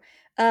 true.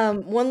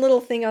 One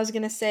little thing I was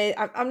gonna say,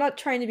 I'm not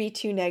trying to be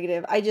too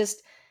negative.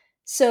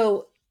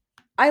 So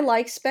I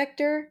like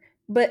Spectre,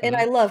 and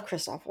Hmm. I love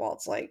Christoph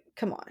Waltz. Like,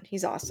 come on,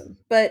 he's awesome.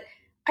 But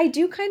I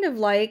do kind of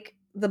like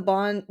the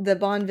Bond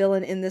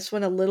villain in this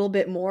one a little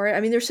bit more. I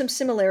mean, there's some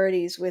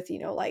similarities with,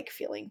 like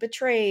feeling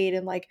betrayed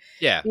and like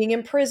Yeah. being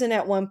in prison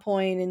at one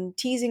point and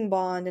teasing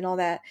Bond and all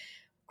that.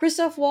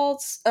 Christoph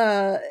Waltz,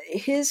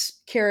 his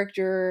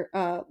character,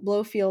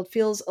 Blofeld,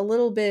 feels a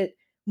little bit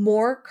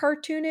more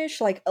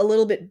cartoonish, like a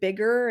little bit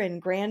bigger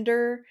and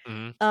grander.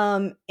 Hmm.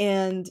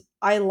 And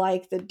I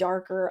like the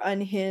darker,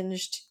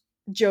 unhinged,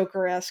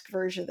 Joker-esque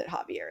version that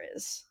Javier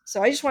is.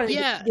 So I just wanted to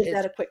Yeah, give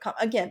that a quick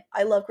comment. Again,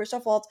 I love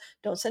Christoph Waltz.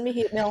 Don't send me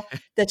hate mail.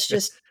 That's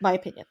just my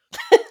opinion.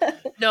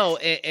 No,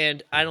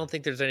 and I don't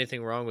think there's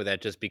anything wrong with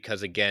that. Just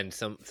because, again,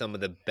 some of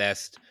the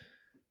best.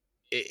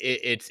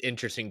 It's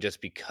interesting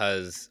just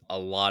because a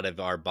lot of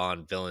our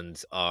Bond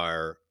villains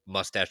are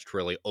mustache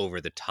twirly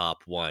over the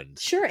top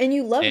ones. Sure, and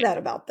you love that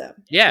about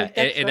them. Yeah, Like,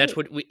 that's and that's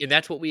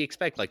great. what we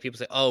expect. Like, people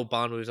say, "Oh,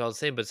 Bond movies all the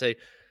same," but say,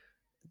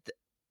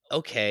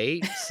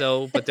 "Okay,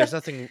 so but there's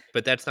nothing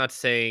but that's not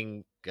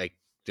saying, like,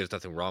 there's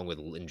nothing wrong with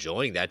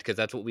enjoying that because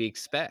that's what we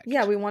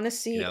Yeah, expect." we wanna You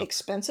see know?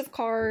 expensive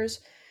cars,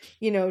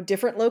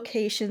 different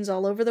locations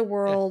all over the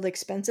Yeah, world,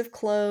 expensive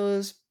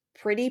clothes,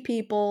 pretty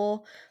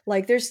people.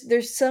 Like,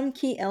 there's some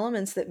key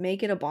elements that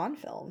make it a Bond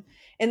film,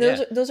 and yeah.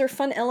 those are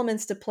fun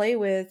elements to play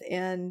with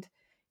and,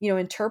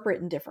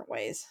 interpret in different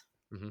ways.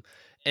 Mhm.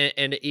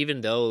 And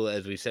even though,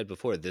 as we said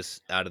before,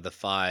 this out of the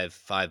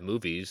five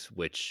movies,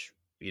 which,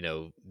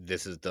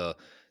 this is the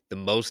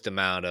most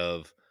amount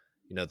of,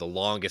 the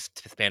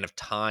longest span of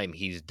time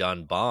he's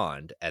done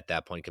Bond at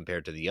that point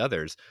compared to the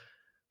others,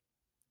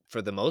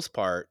 for the most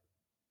part,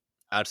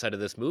 outside of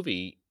this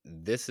movie,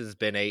 this has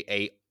been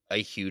a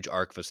huge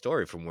arc of a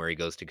story from where he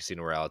goes to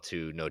Casino Royale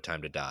to No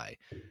Time to Die.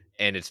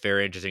 And it's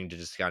very interesting to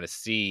just kind of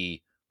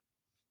see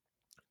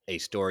a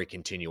story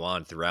continue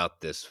on throughout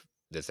this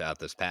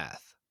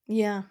path.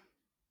 Yeah.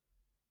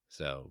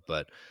 So,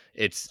 but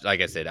it's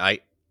like I said,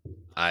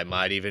 I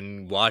might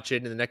even watch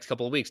it in the next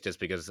couple of weeks just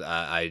because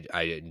I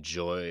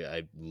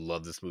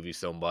love this movie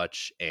so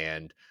much,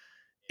 and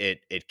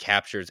it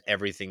captures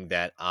everything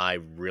that I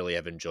really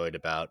have enjoyed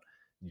about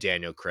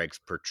Daniel Craig's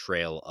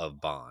portrayal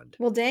of Bond.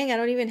 Well, dang, I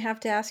don't even have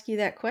to ask you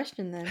that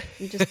question then.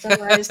 You just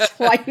summarized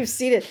why you've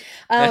seen it.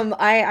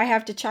 I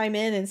have to chime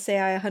in and say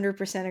I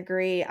 100%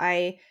 agree.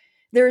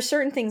 There are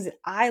certain things that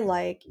I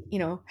like,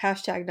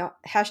 hashtag not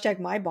hashtag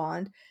my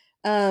bond.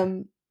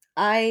 Um,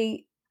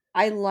 I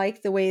I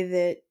like the way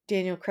that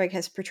Daniel Craig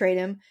has portrayed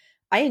him.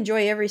 I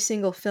enjoy every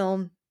single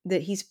film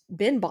that he's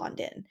been Bond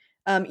in.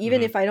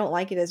 Even Hmm. if I don't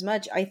like it as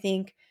much, I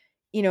think,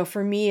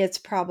 for me, it's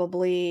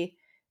probably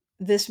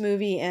this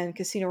movie and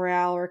Casino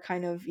Royale are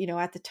kind of,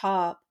 at the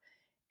top,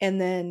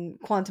 and then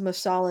Quantum of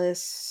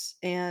Solace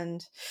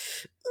and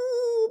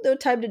No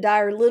Time to Die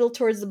are a little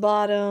towards the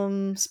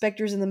bottom.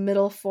 Spectre's in the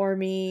middle for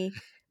me.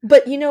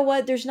 But you know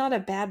what? There's not a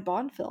bad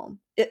Bond film.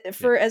 Yeah,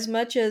 For as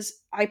much as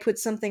I put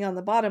something on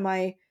the bottom,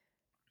 I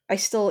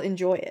still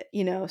enjoy it.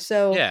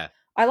 So yeah.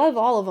 I love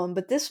all of them,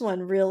 but this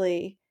one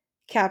really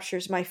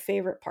captures my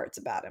favorite parts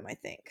about him, I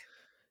think.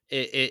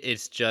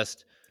 It's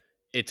just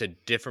it's a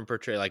different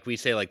portrayal. Like we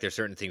say, like there's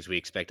certain things we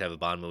expect out of a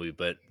Bond movie,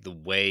 but the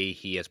way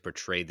he has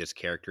portrayed this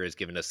character has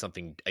given us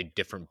something a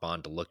different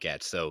Bond to look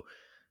at. So,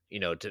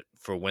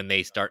 for when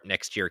they start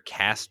next year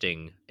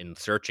casting and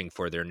searching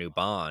for their new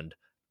Bond,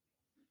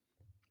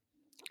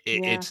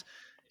 it, Yeah. it's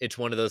it's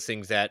one of those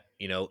things that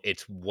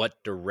it's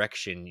what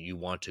direction you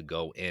want to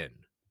go in.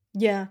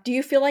 Yeah. Do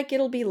you feel like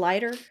it'll be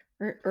lighter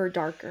or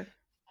darker?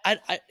 I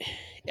I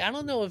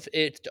don't know if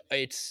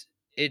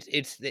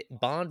it's the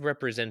Bond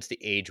represents the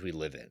age we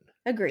live in.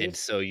 And Agreed.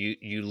 so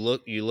you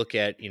look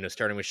at,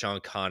 starting with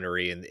Sean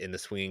Connery in the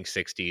swinging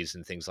 60s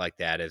and things like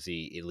that as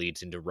he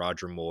leads into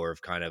Roger Moore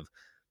of kind of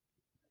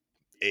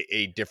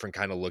a different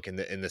kind of look in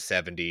the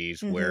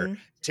 70s, where Mhm.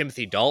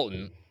 Timothy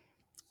Dalton,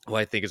 who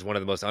I think is one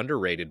of the most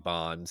underrated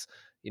Bonds,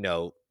 you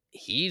know,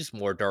 he's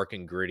more dark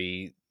and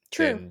gritty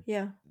True. than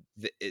Yeah.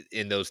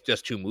 in those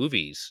just two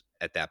movies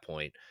at that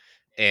point.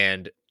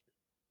 And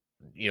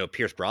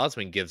Pierce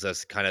Brosnan gives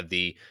us kind of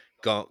the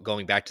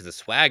going back to the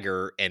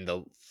swagger and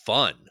the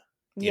fun,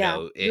 Yeah,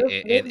 those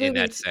in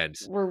that movies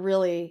sense. were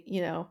really,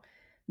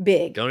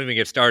 big. Don't even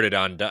get started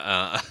on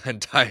on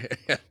Die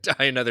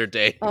Another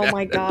Day. Oh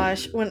my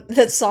gosh, when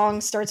that song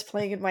starts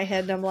playing in my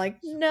head and I'm like,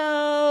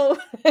 "No."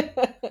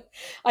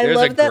 I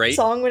There's a loved that great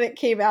song when it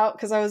came out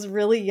because I was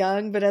really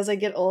young, but as I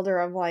get older,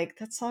 I'm like,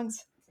 "That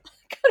song's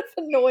kind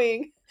of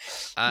annoying."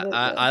 But,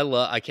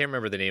 I can't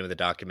remember the name of the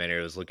documentary.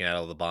 I was looking at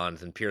all the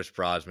Bonds, and Pierce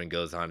Brosnan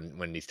goes on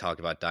when he's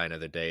talking about Die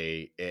Another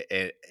Day.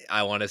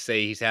 I want to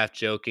say he's half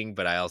joking,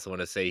 but I also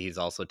want to say he's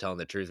also telling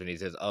the truth when he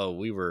says, "Oh,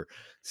 we were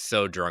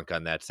so drunk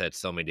on that set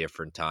so many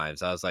different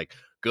times." I was like,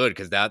 "Good,"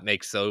 because that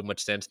makes so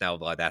much sense now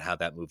about that how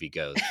that movie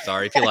goes.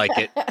 Sorry if you like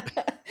it,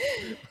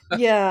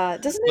 Yeah,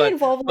 doesn't it but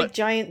involve, but like,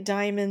 giant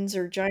diamonds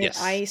or giant yes,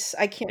 ice?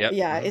 I can't yep,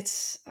 yeah, hmm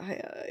it's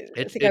I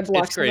it's think I it's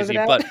it's blocked some of it crazy,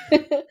 out.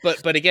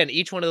 but again,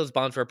 each one of those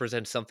bonds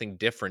represents something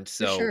different.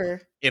 For So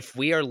sure. if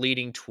we are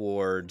leading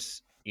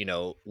towards,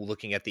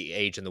 looking at the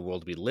age and the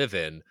world we live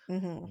in,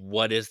 Mhm.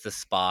 what is the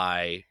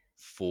spy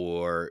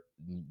for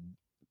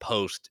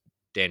post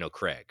Daniel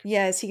Craig?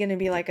 Yeah, is he gonna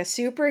be like a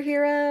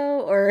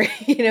superhero or,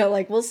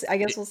 like, we'll see I I-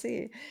 guess we'll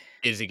see.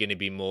 Is he going to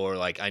be more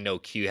like, I know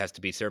Q has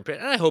to be certain,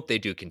 and I hope they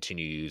do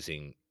continue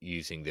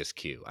using this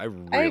Q. I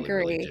I really,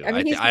 really agree. do. I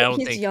mean, I don't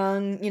he's think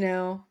young,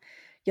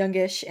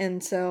 youngish,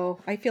 and so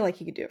I feel like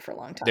he could do it for a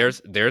long time.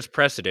 There's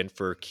precedent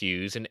for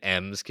Q's and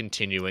M's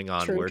continuing True,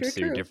 true, onwards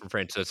through true. different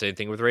franchises. So same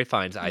thing with Ray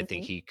Fiennes. Mhm. I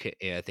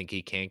think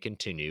he can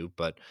continue,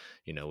 but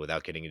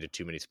without getting into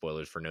too many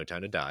spoilers for No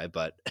Time to Die.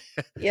 But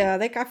Yeah,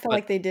 I feel but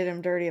like they did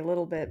him dirty a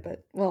little bit,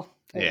 but well,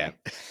 yeah,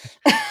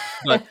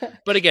 anyway.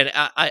 but again,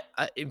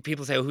 and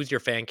people say, "Oh, who's your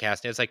fan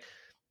cast?" And it's like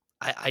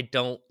I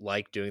don't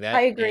like doing I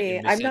that. agree.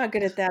 In I'm this not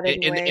good at that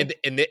anyway.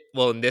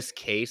 well, in this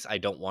case, I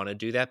don't want to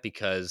do that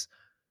because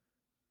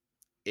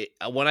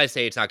when I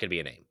say it's not going to be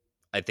a name,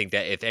 I think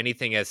that if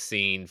anything has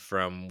seen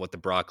from what the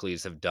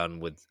Broccoli's have done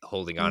with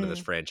holding on to this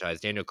Mm. franchise,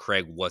 Daniel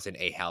Craig wasn't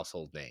a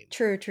household name.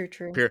 True, true,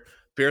 true.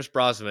 Pierce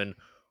Brosnan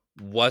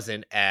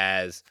wasn't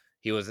as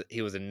he was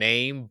a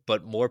name,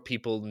 but more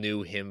people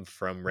knew him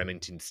from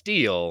Remington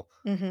Steele,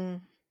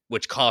 Mhm.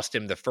 which cost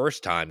him the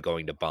first time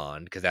going to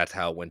Bond because that's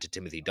how it went to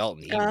Timothy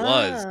Dalton. He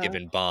was Ah,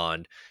 given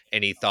Bond,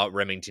 and he thought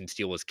Remington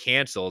Steele was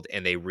canceled,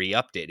 and they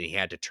re-upped it, and he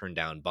had to turn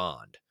down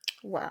Bond.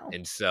 wow.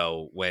 And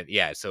so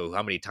so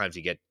how many times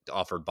you get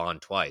offered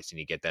Bond twice and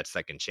you get that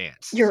second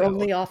chance? You're So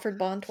only offered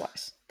Bond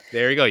twice.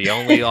 there you go. You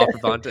only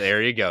offered Bond.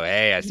 There you go.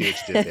 Hey, I see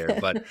what you did there.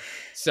 But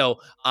so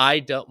I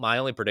don't. My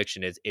only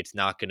prediction is it's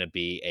not going to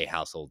be a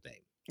household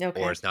name, or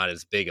Okay. it's not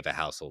as big of a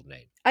household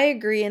name. I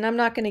agree, and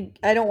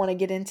I don't wanna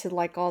get into,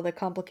 like, all the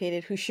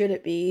complicated who should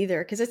it be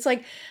either, because it's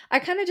like, I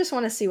kinda just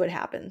wanna see what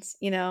happens,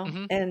 you know?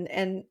 Hmm.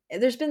 And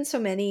there's been so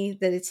many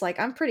that it's like,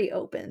 I'm pretty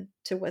open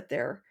to what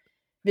their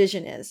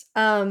vision is.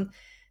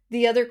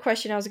 The other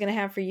question I was gonna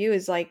have for you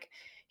is, like,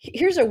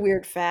 here's a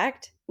weird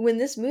fact. When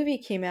this movie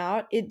came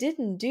out, it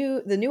didn't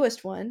do the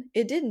newest one,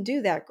 it didn't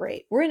do that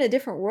great. We're in a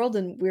different world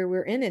than where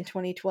we're in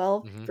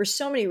 2012 Hmm. for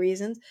so many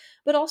reasons,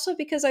 but also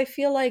because I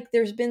feel like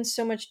there's been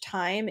so much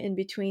time in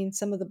between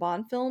some of the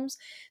Bond films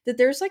that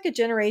there's like a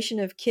generation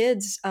of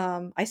kids,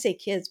 I say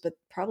kids, but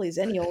probably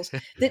Zennials,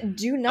 that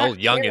do not Oh,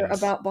 care youngins.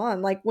 about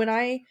Bond. Like when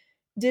I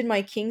did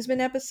my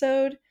Kingsman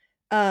episode,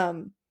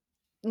 um,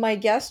 my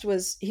guest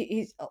was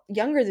he's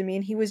younger than me,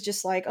 and he was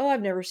just like, "Oh,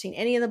 I've never seen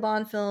any of the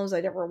Bond films.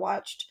 I never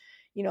watched,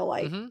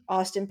 like Hmm.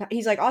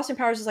 He's like, Austin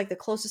Powers is like the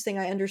closest thing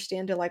I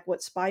understand to like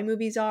what spy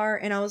movies are."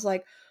 And I was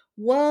like,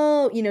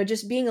 "Whoa!"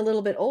 Just being a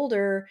little bit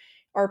older,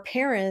 our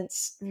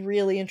parents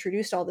really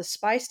introduced all the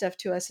spy stuff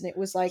to us, and it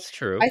was like It's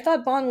true. I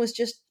thought Bond was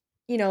just,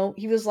 he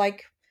was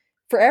like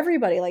for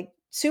everybody, like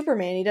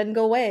Superman. He doesn't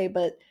go away,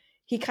 but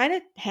he kind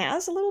of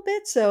has a little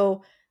bit.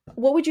 So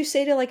what would you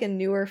say to like a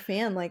newer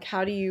fan? Like,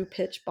 how do you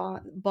pitch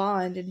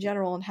Bond in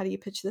general, and how do you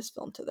pitch this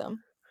film to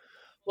them?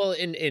 Well,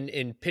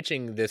 in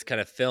pitching this kind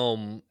of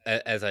film,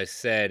 as I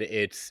said,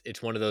 it's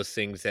one of those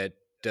things that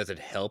doesn't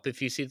help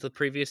if you see the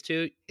previous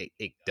two.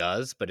 It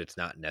does, but it's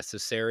not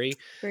necessary.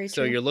 Very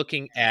So true. you're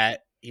looking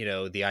at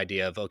the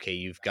idea of, okay,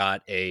 you've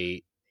got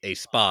a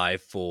spy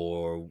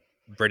for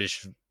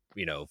British.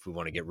 If we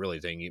want to get really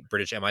thing,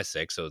 British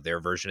MI6, so their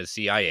version of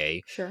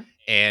CIA, Sure.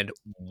 and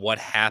what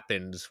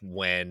happens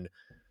when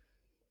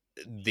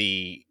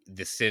the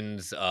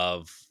sins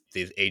of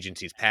the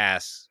agency's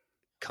past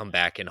come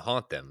back and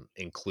haunt them,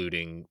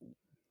 including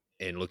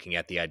in looking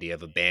at the idea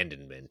of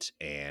abandonment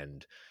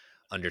and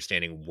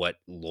understanding what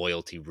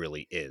loyalty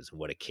really is,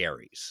 what it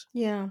carries.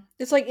 Yeah.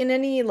 It's like in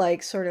any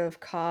like sort of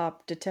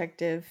cop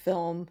detective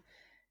film,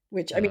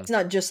 which I mean, Hmm. it's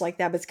not just like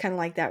that, but it's kind of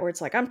like that where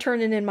it's like I'm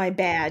turning in my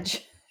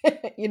badge.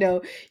 you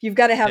know, you've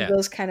got to have Yeah.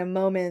 those kind of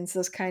moments,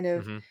 those kind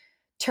of Hmm.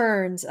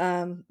 turns.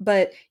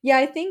 But yeah,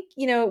 I think,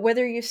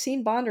 whether you've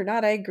seen Bond or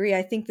not, I agree.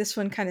 I think this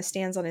one kind of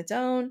stands on its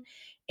own.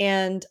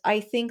 And I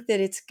think that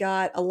it's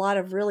got a lot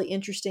of really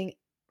interesting,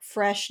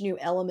 fresh new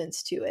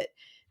elements to it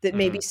that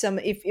maybe Hmm.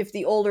 if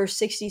the older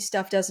 60s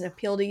stuff doesn't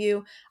appeal to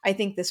you, I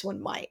think this one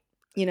might,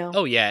 you know?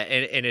 Oh yeah,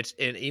 and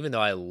even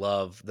though I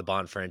love the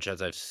Bond franchise,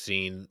 I've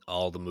seen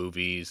all the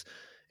movies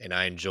and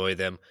I enjoy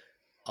them.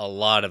 A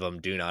lot of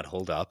them do not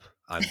hold up.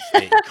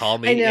 Call I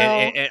me,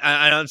 know.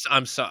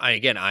 I'm so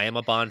again. I am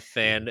a Bond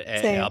fan,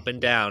 Same. up and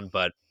down,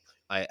 but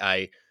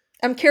I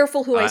I'm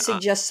careful who I I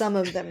suggest some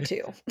of them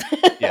to.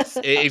 yes,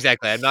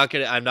 exactly. I'm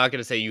not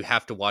gonna say you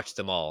have to watch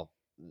them all.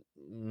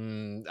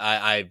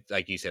 I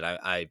like you said,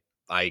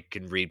 I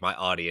can read my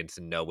audience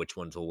and know which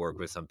ones will work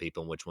with some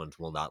people and which ones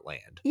will not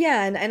land.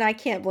 Yeah, and I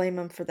can't blame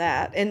them for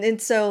that.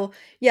 And so,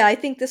 yeah, I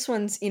think this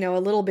one's, a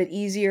little bit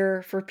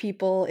easier for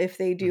people if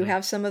they do Hmm.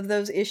 have some of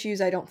those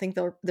issues. I don't think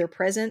they're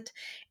present.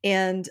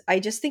 And I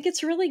just think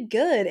it's really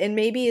good. And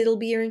maybe it'll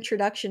be your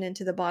introduction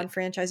into the Bond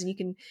franchise, and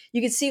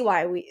you can see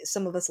why we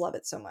some of us love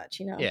it so much.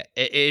 Yeah,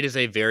 it is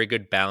a very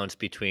good balance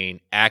between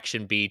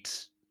action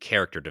beats,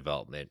 character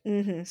development,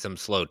 Mhm. some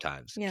slow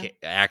times, Yeah.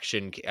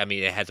 action. I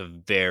mean, it has a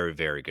very,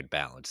 very good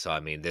balance. So, I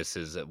mean, this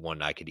is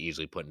one I could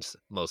easily put in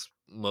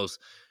most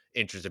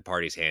interested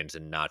parties' hands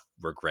and not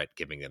regret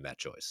giving them that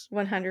choice.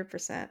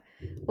 100%.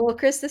 Well,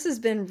 Chris, this has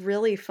been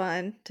really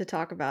fun to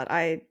talk about.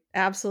 I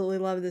absolutely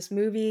love this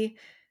movie.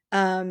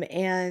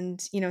 And,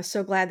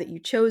 so glad that you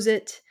chose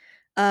it.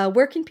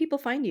 Where can people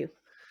find you?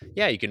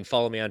 Yeah, you can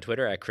follow me on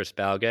Twitter at Chris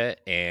Balga,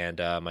 and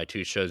my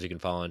two shows you can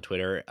follow on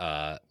Twitter: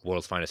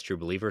 World's Finest True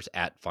Believers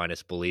at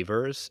Finest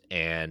Believers,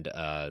 and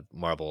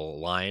Marvel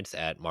Alliance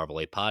at Marvel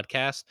A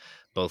Podcast.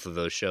 Both of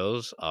those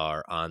shows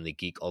are on the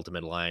Geek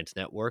Ultimate Alliance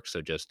network,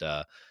 so just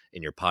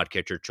in your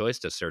podcatcher choice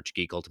to search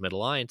Geek Ultimate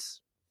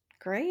Alliance.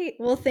 Great.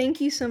 Well, thank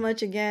you so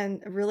much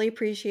again. I really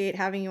appreciate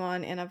having you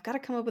on, and I've got to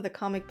come up with a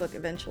comic book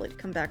eventually to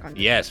come back on.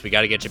 Yes, we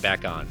got to get you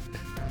back on.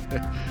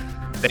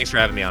 Thanks for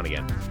having me on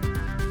again.